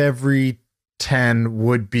 out of every 10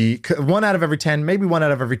 would be 1 out of every 10, maybe 1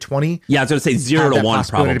 out of every 20. Yeah, I was gonna say 0 to 1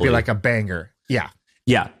 probably to be like a banger.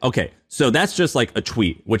 Yeah. Okay, so that's just like a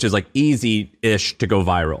tweet, which is like easy-ish to go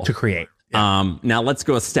viral to create. Now let's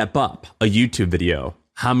go a step up. A YouTube video.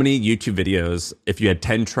 How many YouTube videos, if you had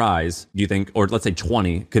 10 tries, do you think, or let's say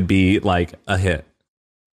 20, could be like a hit?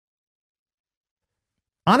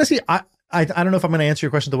 Honestly, I don't know if I'm going to answer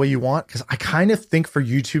your question the way you want, because I kind of think for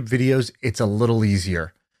YouTube videos, it's a little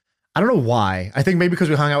easier. I don't know why. I think maybe because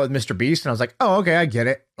we hung out with Mr. Beast and I was like, oh, okay, I get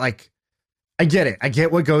it. Like, I get it. I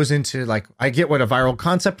get what goes into, like, I get what a viral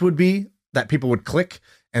concept would be that people would click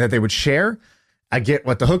and that they would share. I get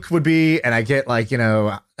what the hook would be. And I get like,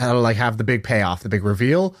 how to like have the big payoff, the big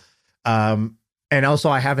reveal. And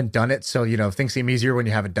also I haven't done it. So, things seem easier when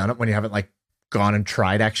you haven't done it, when you haven't like gone and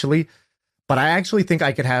tried actually. But I actually think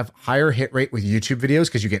I could have higher hit rate with YouTube videos,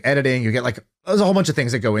 because you get editing, you get like, there's a whole bunch of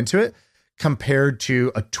things that go into it, compared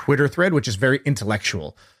to a Twitter thread, which is very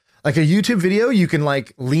intellectual. Like a YouTube video, you can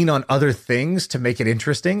like lean on other things to make it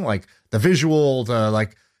interesting, like the visual,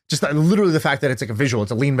 literally the fact that it's like a visual,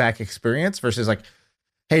 it's a lean back experience, versus like,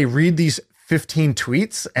 hey, read these 15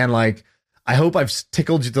 tweets and like, I hope I've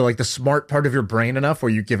tickled you to like the smart part of your brain enough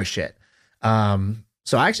where you give a shit.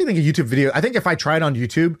 So I actually think a YouTube video, I think if I tried on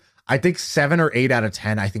YouTube, I think 7 or 8 out of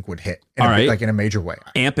 10, I think would hit in a major way.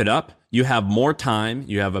 Amp it up. You have more time.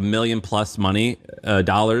 You have $1 million plus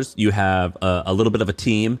dollars. You have a little bit of a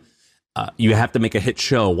team. you have to make a hit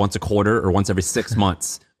show once a quarter or once every 6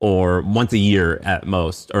 months or once a year at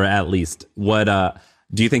most, or at least. What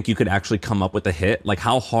do you think you could actually come up with a hit? Like,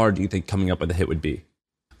 how hard do you think coming up with a hit would be?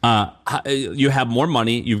 You have more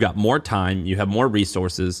money, you've got more time, you have more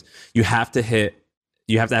resources. You have to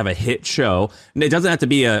have a hit show. And it doesn't have to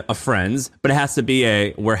be a Friends, but it has to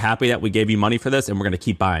be we're happy that we gave you money for this and we're going to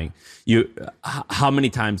keep buying. How many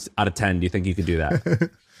times out of 10 do you think you could do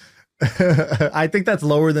that? I think that's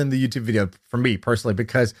lower than the YouTube video for me personally,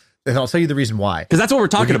 because and I'll tell you the reason why. Because that's what we're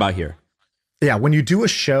talking about here. Yeah, when you do a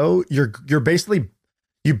show, you're basically,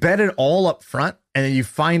 you bet it all up front, and then you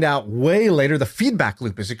find out way later. The feedback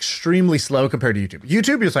loop is extremely slow compared to YouTube.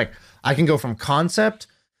 YouTube is like, I can go from concept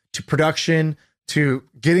to production to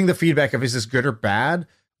getting the feedback of is this good or bad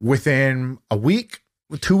within a week,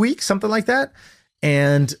 2 weeks, something like that.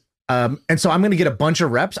 And so I'm going to get a bunch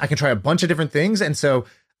of reps. I can try a bunch of different things. And so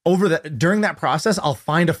during that process, I'll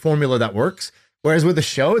find a formula that works. Whereas with the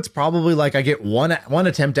show, it's probably like I get one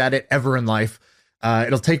attempt at it ever in life.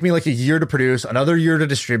 It'll take me like a year to produce, another year to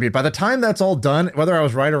distribute. By the time that's all done, whether I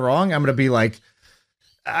was right or wrong, I'm going to be like,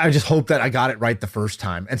 I just hope that I got it right the first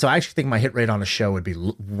time. And so I actually think my hit rate on a show would be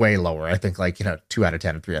way lower. I think like, 2 out of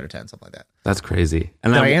 10 or 3 out of 10, something like that. That's crazy.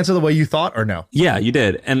 And did I answer the way you thought or no? Yeah, you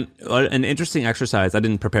did. And an interesting exercise, I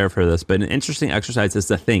didn't prepare for this, but an interesting exercise is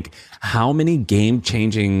to think how many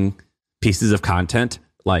game-changing pieces of content,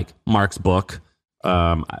 like Mark's book,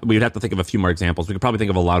 we would have to think of a few more examples. We could probably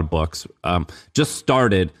think of a lot of books, just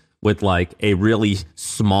started with like a really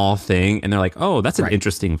small thing. And they're like, oh, that's an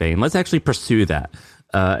interesting vein. Let's actually pursue that.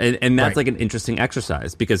 And that's like an interesting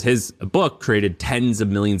exercise, because his book created tens of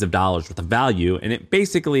millions of dollars worth of value. And it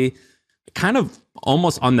basically kind of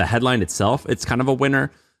almost on the headline itself, it's kind of a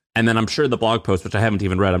winner. And then I'm sure the blog post, which I haven't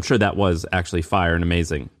even read, I'm sure that was actually fire and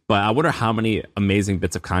amazing. But I wonder how many amazing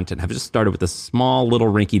bits of content have just started with a small little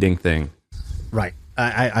rinky-dink thing. Right.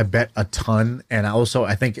 I bet a ton. And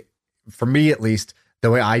I think for me, at least, the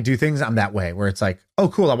way I do things, I'm that way, where it's like, oh,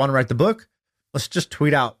 cool, I want to write the book. Let's just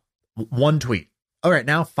tweet out one tweet. All right,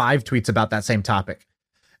 now 5 tweets about that same topic.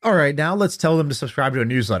 All right, now let's tell them to subscribe to a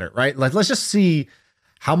newsletter, right? Let's just see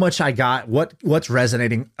how much I got, what's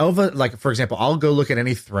resonating. Like, for example, I'll go look at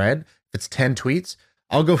any thread. If it's 10 tweets,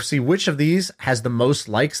 I'll go see which of these has the most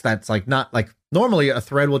likes. That's like not like normally a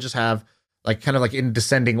thread will just have like kind of like in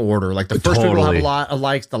descending order. Like the first tweet will have a lot of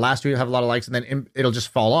likes, the last tweet will have a lot of likes, and then it'll just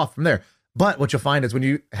fall off from there. But what you'll find is when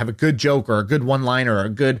you have a good joke or a good one-liner or a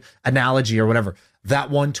good analogy or whatever,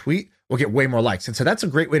 that one tweet will get way more likes. And so that's a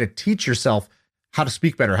great way to teach yourself how to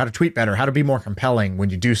speak better, how to tweet better, how to be more compelling when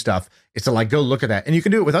you do stuff. It's to like, go look at that. And you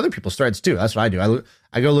can do it with other people's threads too. That's what I do.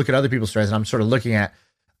 I go look at other people's threads and I'm sort of looking at,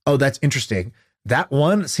 oh, that's interesting. That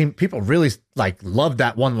one people really like loved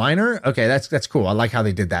that one liner. Okay. That's cool. I like how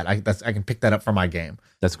they did that. I can pick that up for my game.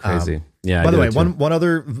 That's crazy. Yeah. By the way, one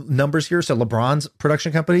other numbers here. So LeBron's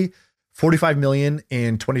production company, 45 million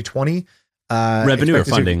in 2020, revenue or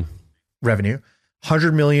funding? Revenue.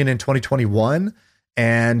 100 million in 2021.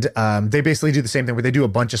 And they basically do the same thing where they do a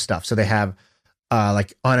bunch of stuff. So they have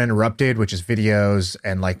like Uninterrupted, which is videos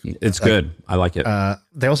and like it's good. I like it.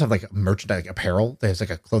 They also have like merchandise, like apparel. There's like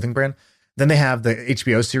a clothing brand. Then they have the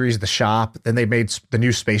HBO series, The Shop. Then they made the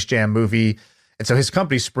new Space Jam movie. And so his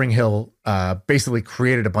company, Spring Hill, basically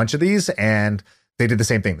created a bunch of these, and they did the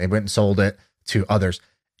same thing. They went and sold it to others.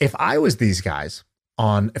 If I was these guys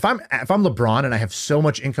if I'm LeBron and I have so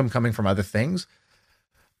much income coming from other things,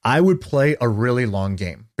 I would play a really long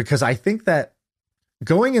game, because I think that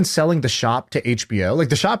going and selling The Shop to HBO, like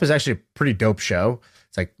The Shop is actually a pretty dope show.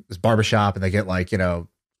 It's like this barbershop and they get like,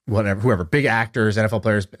 whoever, big actors, NFL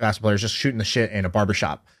players, basketball players, just shooting the shit in a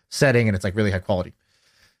barbershop setting. And it's like really high quality.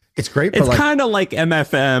 It's great. It's kind of like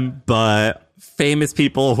MFM, but famous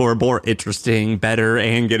people who are more interesting, better,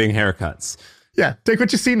 and getting haircuts. Yeah. Take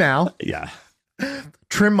what you see now. Yeah.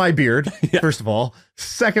 Trim my beard, first of all.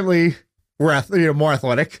 Secondly, we're more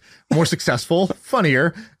athletic, more successful,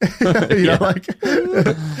 funnier,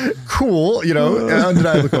 cool,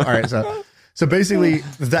 undeniably cool. All right, so basically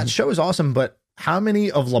that show is awesome, but how many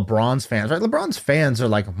of LeBron's fans, right? LeBron's fans are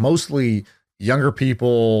like mostly younger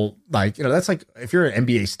people, like, that's like if you're an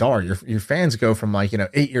NBA star, your fans go from like,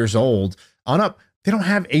 8 years old on up. They don't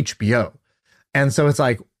have HBO. And so it's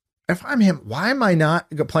like, if I'm him, why am I not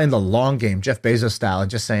playing the long game, Jeff Bezos style, and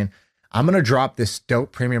just saying, I'm going to drop this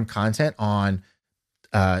dope premium content on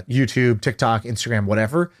YouTube, TikTok, Instagram,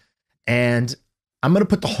 whatever. And I'm going to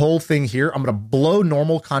put the whole thing here. I'm going to blow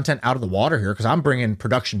normal content out of the water here, because I'm bringing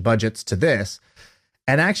production budgets to this.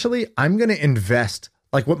 And actually, I'm going to invest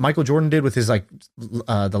like what Michael Jordan did with his like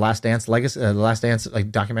The Last Dance legacy, The Last Dance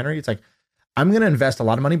like documentary. It's like, I'm going to invest a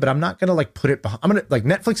lot of money, but I'm not going to like put it behind. I'm going to like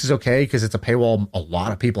Netflix is okay because it's a paywall a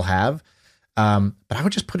lot of people have. But I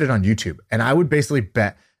would just put it on YouTube, and I would basically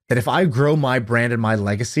bet that if I grow my brand and my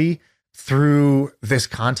legacy through this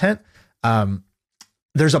content,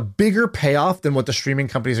 there's a bigger payoff than what the streaming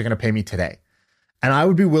companies are going to pay me today. And I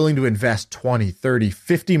would be willing to invest 20, 30,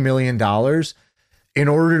 $50 million in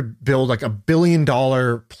order to build like $1 billion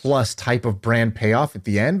plus type of brand payoff at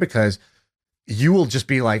the end, because you will just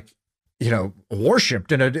be like,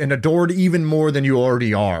 worshipped and adored even more than you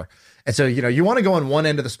already are. And so, you want to go on one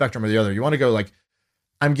end of the spectrum or the other. You want to go like,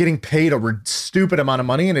 I'm getting paid a stupid amount of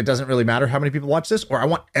money and it doesn't really matter how many people watch this, or I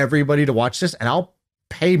want everybody to watch this and I'll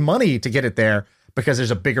pay money to get it there because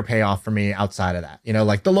there's a bigger payoff for me outside of that.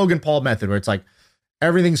 Like the Logan Paul method, where it's like,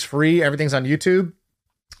 everything's free, everything's on YouTube,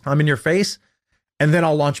 I'm in your face, and then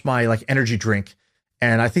I'll launch my like energy drink.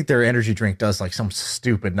 And I think their energy drink does like some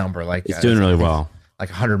stupid number, like it's doing really well, like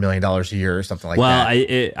 $100 million a year or something like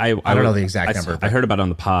that. Well, I don't know the exact number. I heard about it on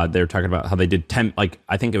the pod. They were talking about how they did 10, like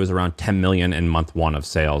I think it was around 10 million in month one of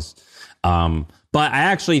sales. But I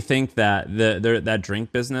actually think that that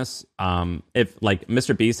drink business, if like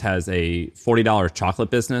Mr. Beast has a $40 chocolate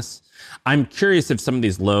business, I'm curious if some of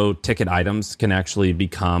these low ticket items can actually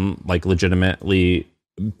become like legitimately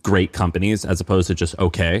great companies as opposed to just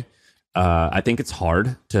okay. I think it's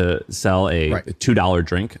hard to sell a $2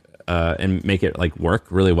 drink and make it like work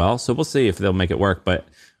really well. So we'll see if they'll make it work. But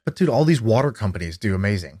dude, all these water companies do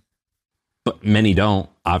amazing. But many don't,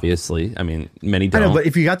 obviously. I mean, many don't. I know, but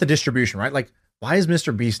if you got the distribution, right? Like, why is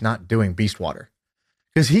Mr. Beast not doing Beast Water?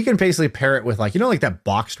 Because he can basically pair it with like, like that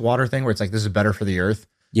boxed water thing where it's like, this is better for the earth.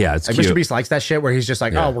 Yeah, it's like cute. Mr. Beast likes that shit where he's just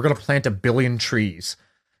like, oh, we're going to plant 1 billion trees.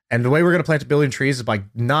 And the way we're going to plant 1 billion trees is by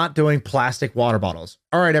not doing plastic water bottles.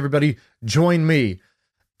 All right, everybody, join me.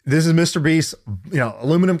 This is Mr. Beast,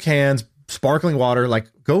 aluminum cans, sparkling water. Like,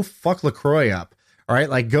 go fuck LaCroix up. All right,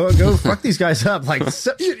 like go fuck these guys up. Like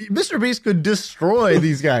Mr. Beast could destroy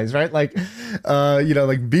these guys, right? Like,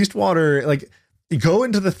 like Beast Water. Like, go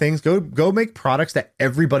into the things. Go make products that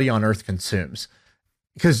everybody on Earth consumes,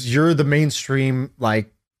 because you're the mainstream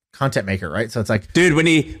like content maker, right? So it's like, dude, when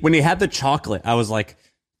he had the chocolate, I was like,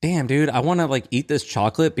 damn, dude, I want to like eat this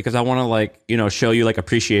chocolate because I want to like show you like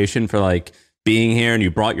appreciation for like being here, and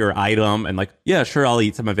you brought your item, and like, yeah, sure, I'll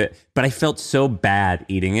eat some of it. But I felt so bad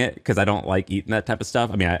eating it because I don't like eating that type of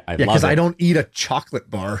stuff. I mean, I love it. Because I don't eat a chocolate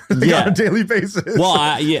bar on a daily basis. Well,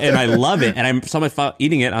 and I love it. And I'm so much fun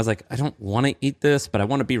eating it. And I was like, I don't want to eat this, but I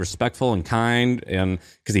want to be respectful and kind. And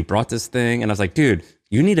because he brought this thing, and I was like, dude,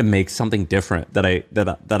 you need to make something different that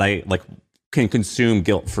I like can consume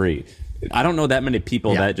guilt free. I don't know that many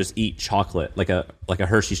people that just eat chocolate like a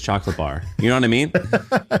Hershey's chocolate bar. You know what I mean?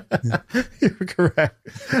 You're correct.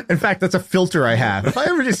 In fact, that's a filter I have. If I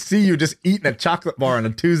ever just see you just eating a chocolate bar on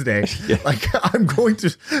a Tuesday, like I'm going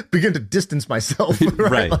to begin to distance myself.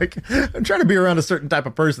 Right? Like I'm trying to be around a certain type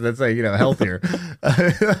of person that's like, healthier.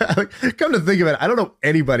 Come to think of it, I don't know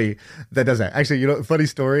anybody that does that. Actually, funny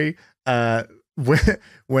story.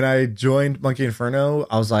 When I joined Monkey Inferno,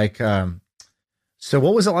 I was like, so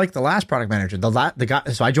what was it like the last product manager? The guy.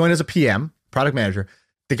 So I joined as a PM, product manager.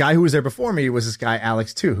 The guy who was there before me was this guy,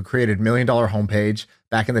 Alex, too, who created $1 Million homepage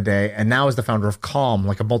back in the day, and now is the founder of Calm,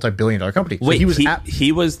 like a multi-billion-dollar company. Wait, so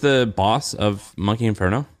he was the boss of Monkey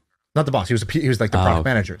Inferno? Not the boss. He was like the product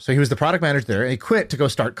manager. So he was the product manager there, and he quit to go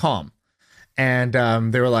start Calm. And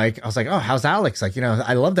they were like, I was like, oh, how's Alex? Like,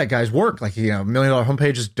 I love that guy's work. Like, $1 Million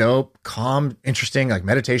homepage is dope, Calm, interesting, like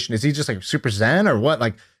meditation. Is he just like super Zen or what?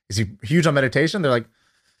 Like, is he huge on meditation? They're like,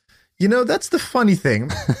 that's the funny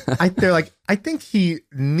thing. They're like, I think he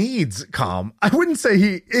needs Calm. I wouldn't say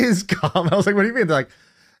he is Calm. I was like, what do you mean? They're like,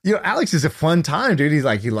 Alex is a fun time, dude. He's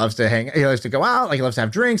like, he loves to hang, he loves to go out, like he loves to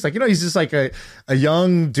have drinks. Like, he's just like a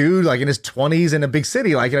young dude, like in his 20s in a big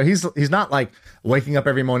city. Like, he's not like waking up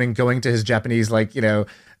every morning, going to his Japanese, like,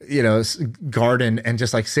 garden and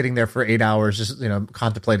just like sitting there for 8 hours, just,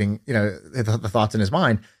 contemplating, the thoughts in his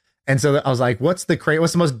mind. And so I was like, what's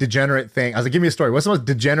the most degenerate thing? I was like, give me a story. What's the most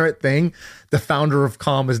degenerate thing the founder of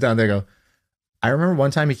Calm has done? They go, I remember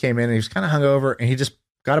one time he came in and he was kind of hungover and he just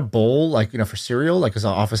got a bowl, like, for cereal, like his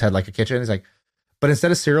office had like a kitchen. He's like, but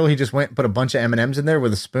instead of cereal, he just went and put a bunch of M&Ms in there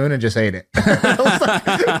with a spoon and just ate it. I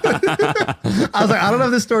was like, I don't know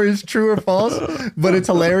if this story is true or false, but it's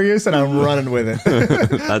hilarious and I'm running with it.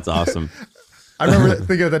 That's awesome. I remember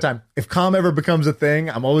thinking at that time, if Calm ever becomes a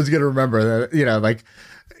thing, I'm always going to remember that,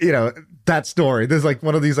 that story. There's like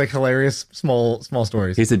one of these like hilarious small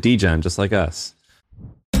stories. He's a degen just like us.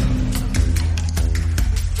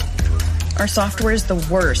 Our software is the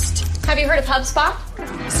worst. Have you heard of HubSpot?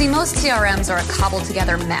 See, most CRMs are a cobbled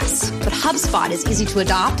together mess, but HubSpot is easy to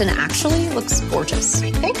adopt and actually looks gorgeous.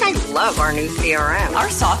 I think I love our new CRM. Our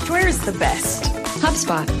software is the best.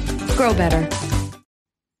 HubSpot. Grow better.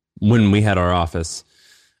 When we had our office,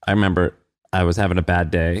 I remember I was having a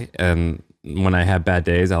bad day, and when I have bad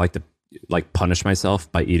days, I like to punish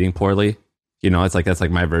myself by eating poorly. You know, it's like that's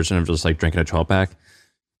like my version of just like drinking a 12-pack.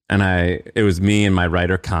 And it was me and my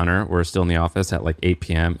writer Connor. We're still in the office at like 8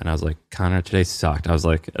 p.m. And I was like, Connor, today sucked. I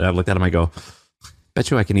looked at him. I go,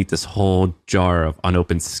 bet you I can eat this whole jar of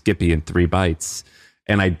unopened Skippy in 3 bites.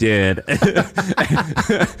 And I did. And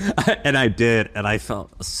I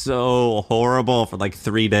felt so horrible for like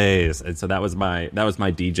 3 days. And so that was my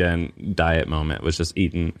DGen diet moment, was just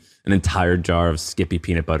eating an entire jar of Skippy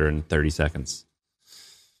peanut butter in 30 seconds.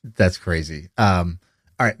 That's crazy. All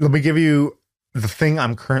right, let me give you the thing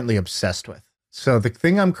I'm currently obsessed with. So the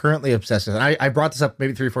thing I'm currently obsessed with, and I brought this up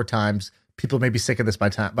maybe 3 or 4 times. People may be sick of this by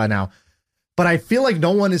now, but I feel like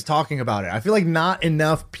no one is talking about it. I feel like not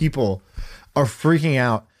enough people are freaking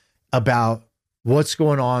out about what's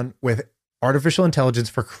going on with artificial intelligence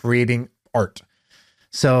for creating art.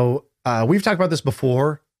 So we've talked about this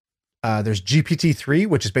before. There's GPT-3,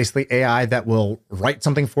 which is basically AI that will write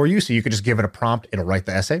something for you. So you could just give it a prompt, it'll write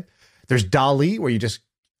the essay. There's DALL-E, where you just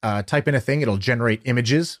type in a thing, it'll generate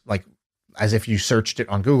images, like as if you searched it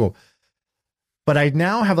on Google. But I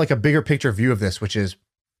now have like a bigger picture view of this, which is,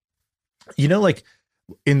 you know, like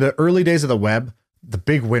in the early days of the web, the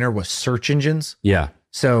big winner was search engines. Yeah.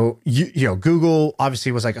 So, you know, Google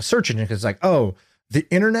obviously was like a search engine because it's like, oh, the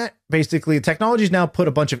internet, basically, technology's now put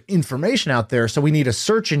a bunch of information out there. So we need a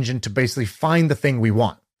search engine to basically find the thing we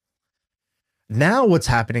want. Now what's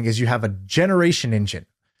happening is you have a generation engine,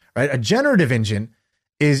 right? A generative engine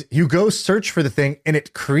is you go search for the thing and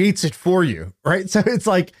it creates it for you, right? So it's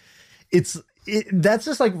like, that's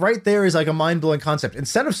just like right there is like a mind-blowing concept.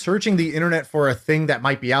 Instead of searching the internet for a thing that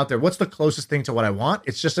might be out there, what's the closest thing to what I want?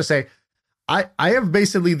 It's just to say, I have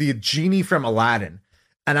basically the genie from Aladdin,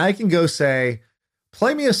 and I can go say,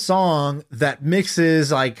 play me a song that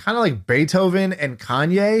mixes like kind of like Beethoven and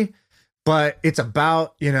Kanye, but it's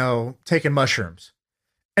about, you know, taking mushrooms.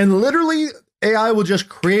 And literally AI will just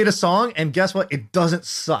create a song, and guess what? It doesn't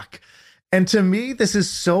suck. And to me, this is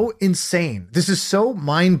so insane. This is so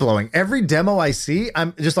mind-blowing. Every demo I see,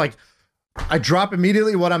 I'm just like, I drop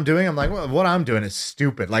immediately what I'm doing. I'm like, well, what I'm doing is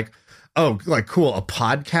stupid. Like, oh, like, cool, a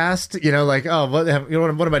podcast? You know, like, oh, what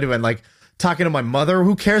am I doing? Like, talking to my mother?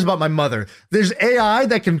 Who cares about my mother? There's AI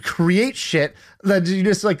that can create shit that you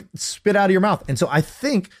just like spit out of your mouth. And so I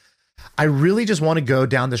think I really just want to go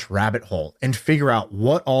down this rabbit hole and figure out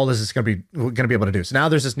what all is this going to be able to do. So now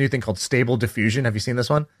there's this new thing called Stable Diffusion. Have you seen this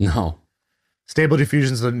one? No. Stable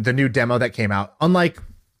Diffusion is the new demo that came out. Unlike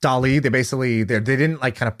DALL-E, they didn't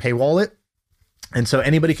like kind of paywall it. And so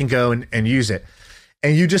anybody can go and use it.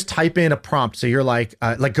 And you just type in a prompt. So you're like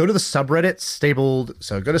go to the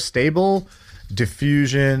subreddit go to Stable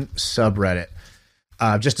Diffusion subreddit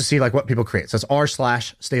just to see like what people create. So it's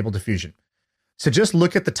r/Stable Diffusion. So just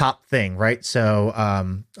look at the top thing, right? So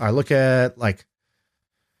I look at like,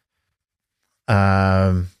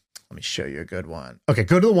 let me show you a good one. Okay,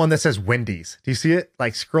 go to the one that says Wendy's. Do you see it?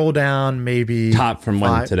 Like scroll down maybe. Top from 5.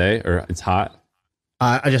 When today, or it's hot?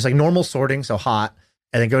 I just like normal sorting, so hot,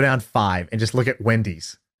 and then go down 5 and just look at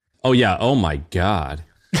Wendy's. Oh yeah. Oh my God.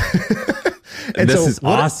 And this is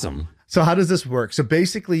awesome. So how does this work? So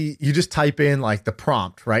basically you just type in like the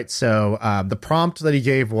prompt, right? So the prompt that he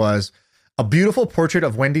gave was a beautiful portrait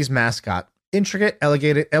of Wendy's mascot, intricate,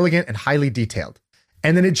 elegant, and highly detailed.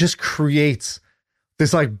 And then it just creates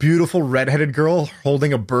this like beautiful redheaded girl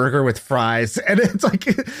holding a burger with fries. And it's like,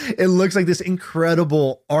 it looks like this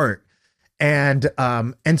incredible art. And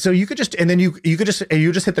so you could just, and then you could just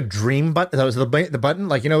hit the dream button. That was the button,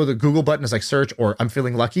 like, you know, the Google button is like search or I'm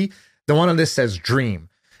feeling lucky. The one on this says dream.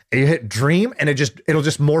 And you hit dream and it'll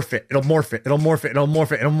just morph it. It'll morph it. It'll morph it. It'll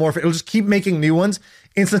morph it. It'll morph it. It'll just keep making new ones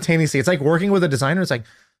instantaneously. It's like working with a designer. It's like,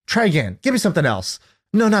 try again. Give me something else.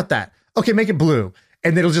 No, not that. Okay, make it blue.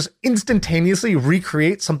 And it'll just instantaneously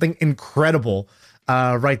recreate something incredible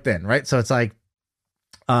right then, right? So it's like,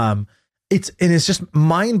 it's just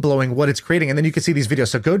mind blowing what it's creating. And then you can see these videos.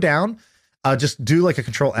 So go down, just do like a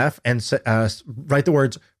Control F and write the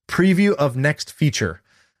words preview of next feature.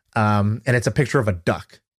 And it's a picture of a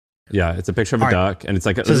duck. Yeah, it's a picture of a duck, and it's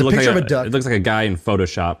like so a picture of a duck. It looks like a guy in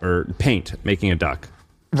Photoshop or Paint making a duck.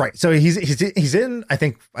 Right. So he's in. I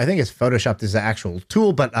think it's Photoshop is the actual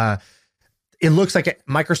tool, but it looks like a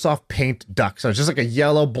Microsoft Paint duck. So it's just like a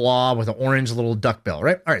yellow blob with an orange little duck bill.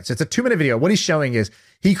 Right. All right. So it's a 2-minute video. What he's showing is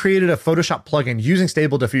he created a Photoshop plugin using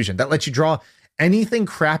Stable Diffusion that lets you draw anything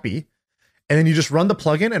crappy and then you just run the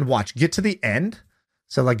plugin and watch, get to the end.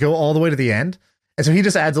 So like go all the way to the end. And so he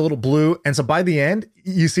just adds a little blue. And so by the end,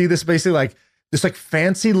 you see this basically like this like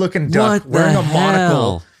fancy looking duck wearing a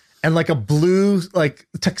monocle and like a blue like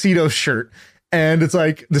tuxedo shirt. And it's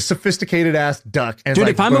like the sophisticated ass duck. And dude,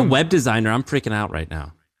 like, if I'm boom. a web designer, I'm freaking out right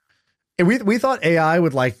now. And we thought AI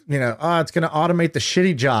would like, you know, it's going to automate the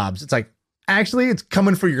shitty jobs. It's like, actually, it's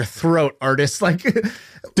coming for your throat, artists. Like,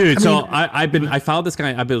 dude. I followed this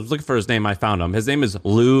guy. I've been looking for his name. I found him. His name is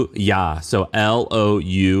Lou Ya. So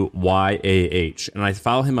LOUYAH. And I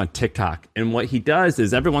follow him on TikTok. And what he does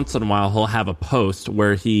is every once in a while, he'll have a post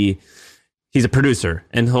where he's a producer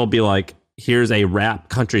and he'll be like, here's a rap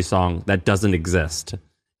country song that doesn't exist.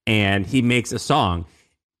 And he makes a song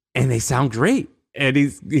and they sound great. And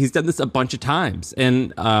he's done this a bunch of times.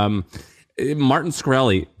 And Martin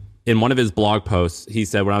Shkreli, in one of his blog posts, he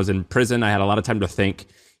said, when I was in prison, I had a lot of time to think.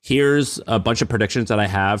 Here's a bunch of predictions that I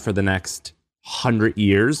have for the next 100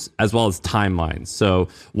 years, as well as timelines. So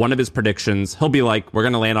one of his predictions, he'll be like, we're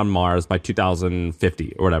going to land on Mars by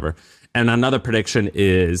 2050 or whatever. And another prediction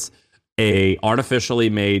is a artificially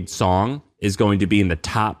made song is going to be in the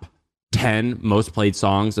top 10 most played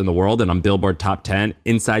songs in the world and on Billboard top 10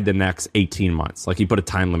 inside the next 18 months. Like he put a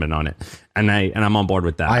time limit on it. And I'm on board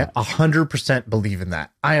with that. I 100% believe in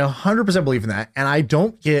that. I 100% believe in that. And I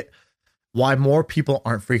don't get why more people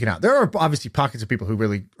aren't freaking out. There are obviously pockets of people who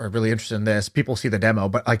really are really interested in this. People see the demo,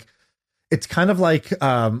 but like, it's kind of like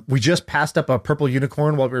we just passed up a purple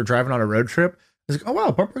unicorn while we were driving on a road trip. It's like, oh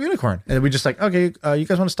wow, purple unicorn. And we just like, okay, you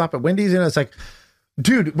guys want to stop at Wendy's? And it's like,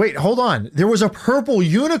 dude, wait, hold on. There was a purple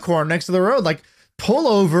unicorn next to the road. Like, pull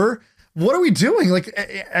over. What are we doing? Like,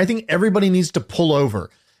 I think everybody needs to pull over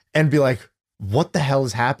and be like, what the hell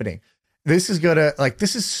is happening? This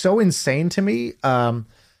is so insane to me. And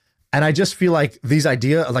I just feel like there's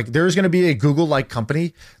going to be a Google-like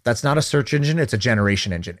company that's not a search engine. It's a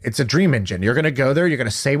generation engine. It's a dream engine. You're going to go there. You're going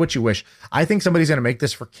to say what you wish. I think somebody's going to make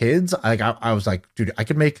this for kids. Like, I was like, dude, I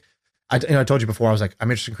told you before, I was like, I'm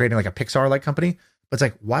interested in creating like a Pixar-like company. But it's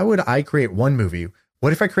like, why would I create one movie?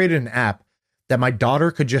 What if I created an app that my daughter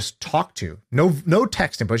could just talk to? No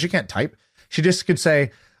texting, but she can't type. She just could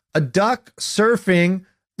say, a duck surfing,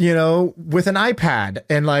 you know, with an iPad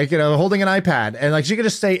and like, you know, holding an iPad. And like, she could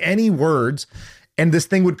just say any words and this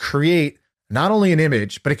thing would create not only an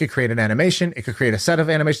image, but it could create an animation. It could create a set of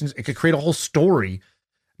animations. It could create a whole story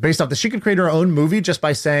based off this. She could create her own movie just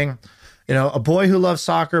by saying, you know, a boy who loves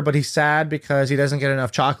soccer, but he's sad because he doesn't get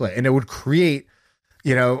enough chocolate. And it would create,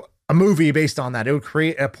 you know, a movie based on that. It would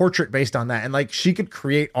create a portrait based on that. And like, she could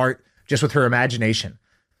create art just with her imagination.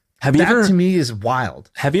 To me is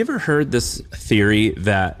wild. Have you ever heard this theory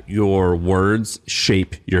that your words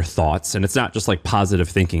shape your thoughts? And it's not just like positive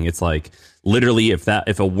thinking. It's like literally if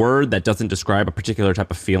a word that doesn't describe a particular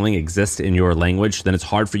type of feeling exists in your language, then it's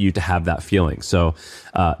hard for you to have that feeling. So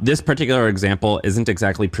this particular example isn't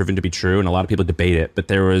exactly proven to be true. And a lot of people debate it, but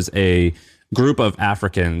there was a group of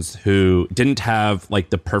Africans who didn't have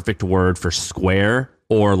like the perfect word for square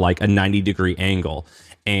or like a 90-degree angle.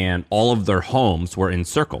 And all of their homes were in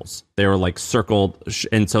circles. They were like circled.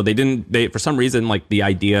 And so they for some reason, like the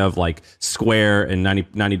idea of like square and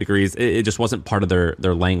 90 degrees, it just wasn't part of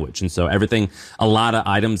their language. And so a lot of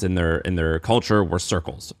items in their culture were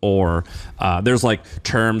circles. Or there's like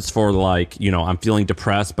terms for like, you know, I'm feeling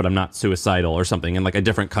depressed, but I'm not suicidal or something in like a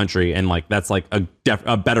different country. And like, that's like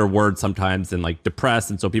a better word sometimes than like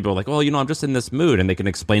depressed. And so people are like, well, you know, I'm just in this mood, and they can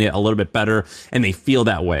explain it a little bit better and they feel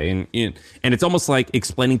that way. And it's almost like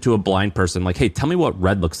explaining to a blind person, like, hey, tell me what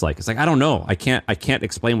red looks like. It's like, I don't know. I can't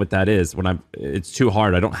explain what that is it's too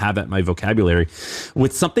hard. I don't have that in my vocabulary.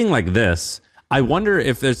 With something like this, I wonder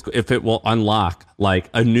if it will unlock like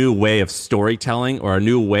a new way of storytelling or a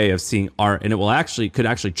new way of seeing art. And it could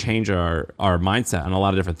actually change our mindset on a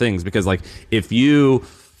lot of different things. Because like, if you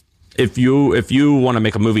want to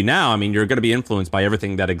make a movie now, I mean, you're going to be influenced by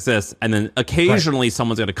everything that exists. And then occasionally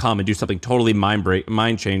someone's going to come and do something totally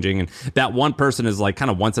mind changing. And that one person is like kind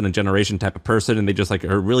of once in a generation type of person. And they just like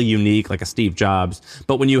are really unique, like a Steve Jobs.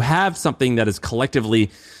 But when you have something that is collectively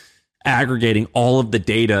aggregating all of the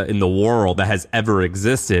data in the world that has ever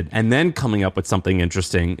existed and then coming up with something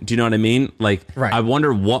interesting. Do you know what I mean? Like, right. I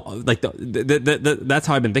wonder what, like that's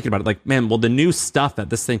how I've been thinking about it. Like, man, well, the new stuff that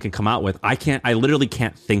this thing can come out with, I literally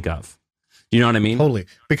can't think of. Do you know what I mean? Totally.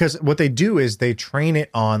 Because what they do is they train it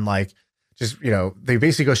on like, just, you know, they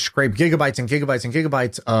basically go scrape gigabytes and gigabytes and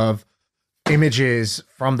gigabytes of images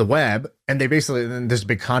from the web. And and there's a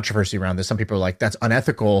big controversy around this. Some people are like, that's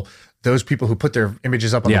unethical. Those people who put their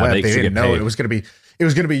images up on the web, they didn't know it was going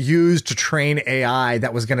to be used to train AI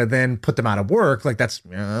that was going to then put them out of work. Like that's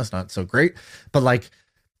not so great. But like,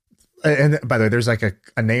 and by the way, there's like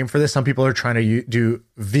a name for this. Some people are trying to do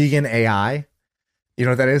vegan AI. You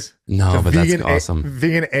know what that is? No, So but that's awesome.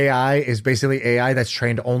 Vegan AI is basically AI that's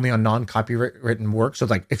trained only on non-copywritten work. So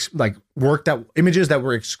it's like work that images that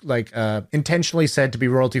were intentionally said to be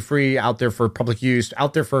royalty free, out there for public use,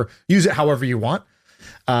 out there for use it however you want.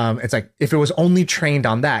 It's like if it was only trained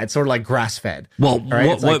on that, it's sort of like grass fed. Well,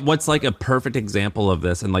 right? what's like a perfect example of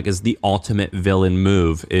this, and like is the ultimate villain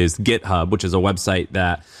move, is GitHub, which is a website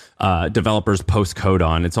that developers post code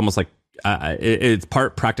on. It's almost like it's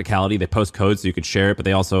part practicality. They post code so you could share it, but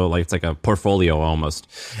they also like it's like a portfolio almost.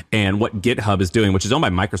 And what GitHub is doing, which is owned by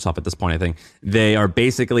Microsoft at this point, I think they are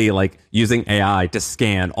basically like using AI to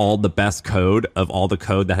scan all the best code of all the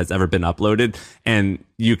code that has ever been uploaded, and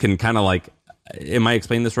you can kind of like. Am I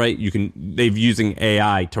explaining this right? They've using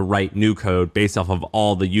AI to write new code based off of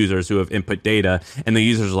all the users who have input data, and the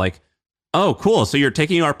users are like, "Oh, cool! So you're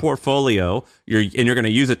taking our portfolio, you're going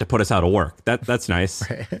to use it to put us out of work. That's nice."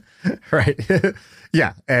 Right.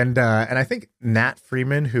 Yeah, and I think Nat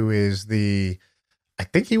Freeman, who is I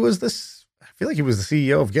feel like he was the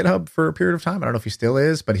CEO of GitHub for a period of time. I don't know if he still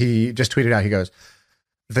is, but he just tweeted out. He goes,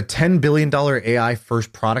 "The $10 billion AI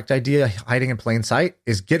first product idea hiding in plain sight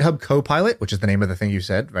is GitHub Copilot," which is the name of the thing you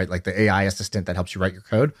said, right? Like the AI assistant that helps you write your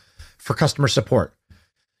code for customer support.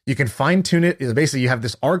 You can fine tune it. Basically, you have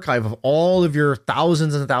this archive of all of your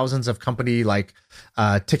thousands and thousands of company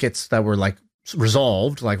tickets that were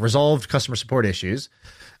resolved customer support issues.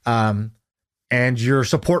 And your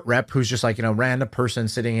support rep, who's just like, random person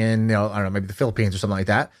sitting in, I don't know, maybe the Philippines or something like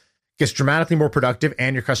that, gets dramatically more productive,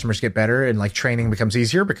 and your customers get better, and like training becomes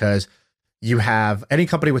easier because you have any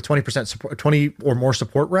company with 20% support, 20 or more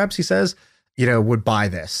support reps, he says, would buy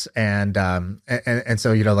this. And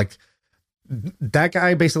so, like that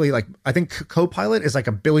guy basically, like, I think Copilot is like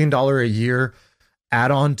 $1 billion a year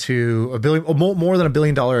add-on to more than $1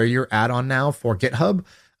 billion a year add-on now for GitHub,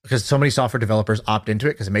 because so many software developers opt into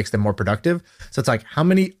it because it makes them more productive. So it's like, how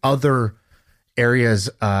many other areas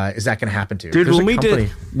is that going to happen to? Dude,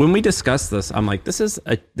 when we discussed this, I'm like, this is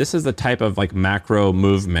the type of like macro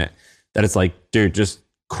movement that it's like, dude, just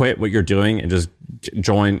quit what you're doing and just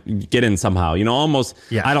get in somehow. Almost.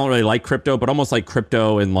 Yeah. I don't really like crypto, but almost like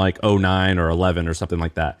crypto in like 2009 or 11 or something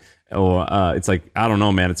like that. Or it's like, I don't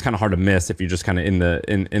know, man. It's kind of hard to miss if you're just kind of in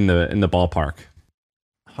the ballpark.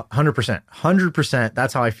 100%.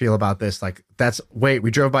 That's how I feel about this. Like,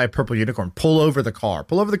 we drove by a purple unicorn. Pull over the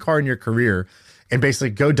car in your career and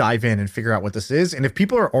basically go dive in and figure out what this is. And if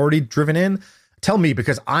people are already driven in, tell me,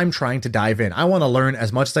 because I'm trying to dive in. I want to learn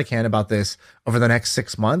as much as I can about this over the next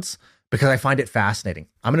 6 months because I find it fascinating.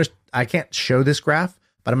 I can't show this graph,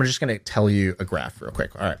 but I'm just going to tell you a graph real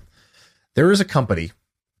quick. All right. There is a company.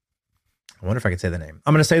 I wonder if I could say the name.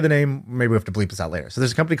 I'm going to say the name. Maybe we have to bleep this out later. So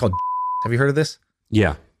there's a company called. Have you heard of this?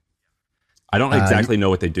 Yeah. I don't exactly know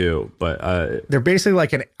what they do, but they're basically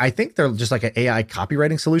I think they're just like an AI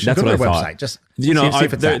copywriting solution. That's Go to what their I website. thought.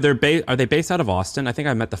 Just are they based out of Austin? I think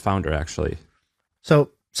I met the founder actually.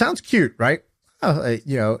 So sounds cute, right?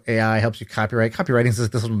 AI helps you copyright. Copywriting is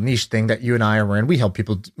this little niche thing that you and I are in. We help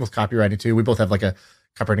people with copywriting too. We both have like a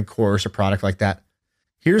copywriting course or product like that.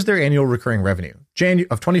 Here's their annual recurring revenue.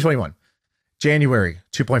 Of 2021, January,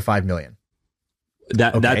 2.5 million.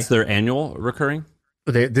 That's their annual recurring?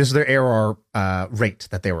 This is their ARR rate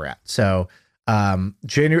that they were at. So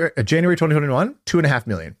January 2021, 2.5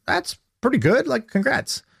 million. That's pretty good. Like,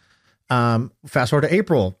 congrats. Fast forward to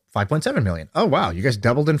April, 5.7 million. Oh wow, you guys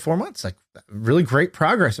doubled in 4 months. Like, really great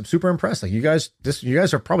progress. I'm super impressed. Like, you guys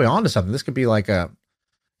are probably onto something. This could be like a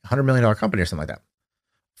 $100 million company or something like that.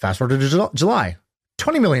 Fast forward to July,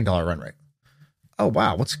 $20 million run rate. Oh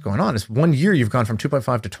wow, what's going on? It's 1 year you've gone from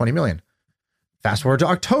 2.5 to 20 million. Fast forward to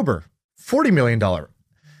October, $40 million.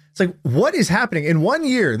 It's like, what is happening? In 1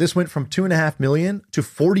 year, this went from 2.5 million to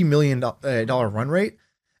 $40 million run rate.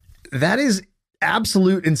 That is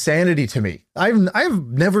absolute insanity to me. I've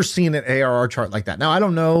never seen an ARR chart like that. Now, I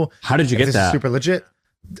don't know. How did you get this that? Is super legit.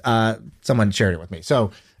 Someone shared it with me.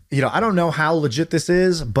 So, I don't know how legit this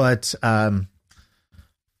is, but I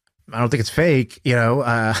don't think it's fake.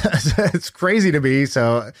 It's crazy to me.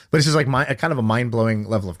 So, but it's just like kind of a mind-blowing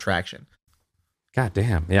level of traction. God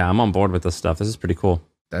damn. Yeah, I'm on board with this stuff. This is pretty cool.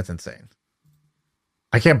 That's insane.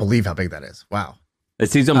 I can't believe how big that is. Wow.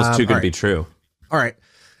 It seems almost too good to be true. All right.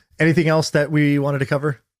 Anything else that we wanted to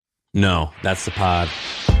cover? No, that's the pod.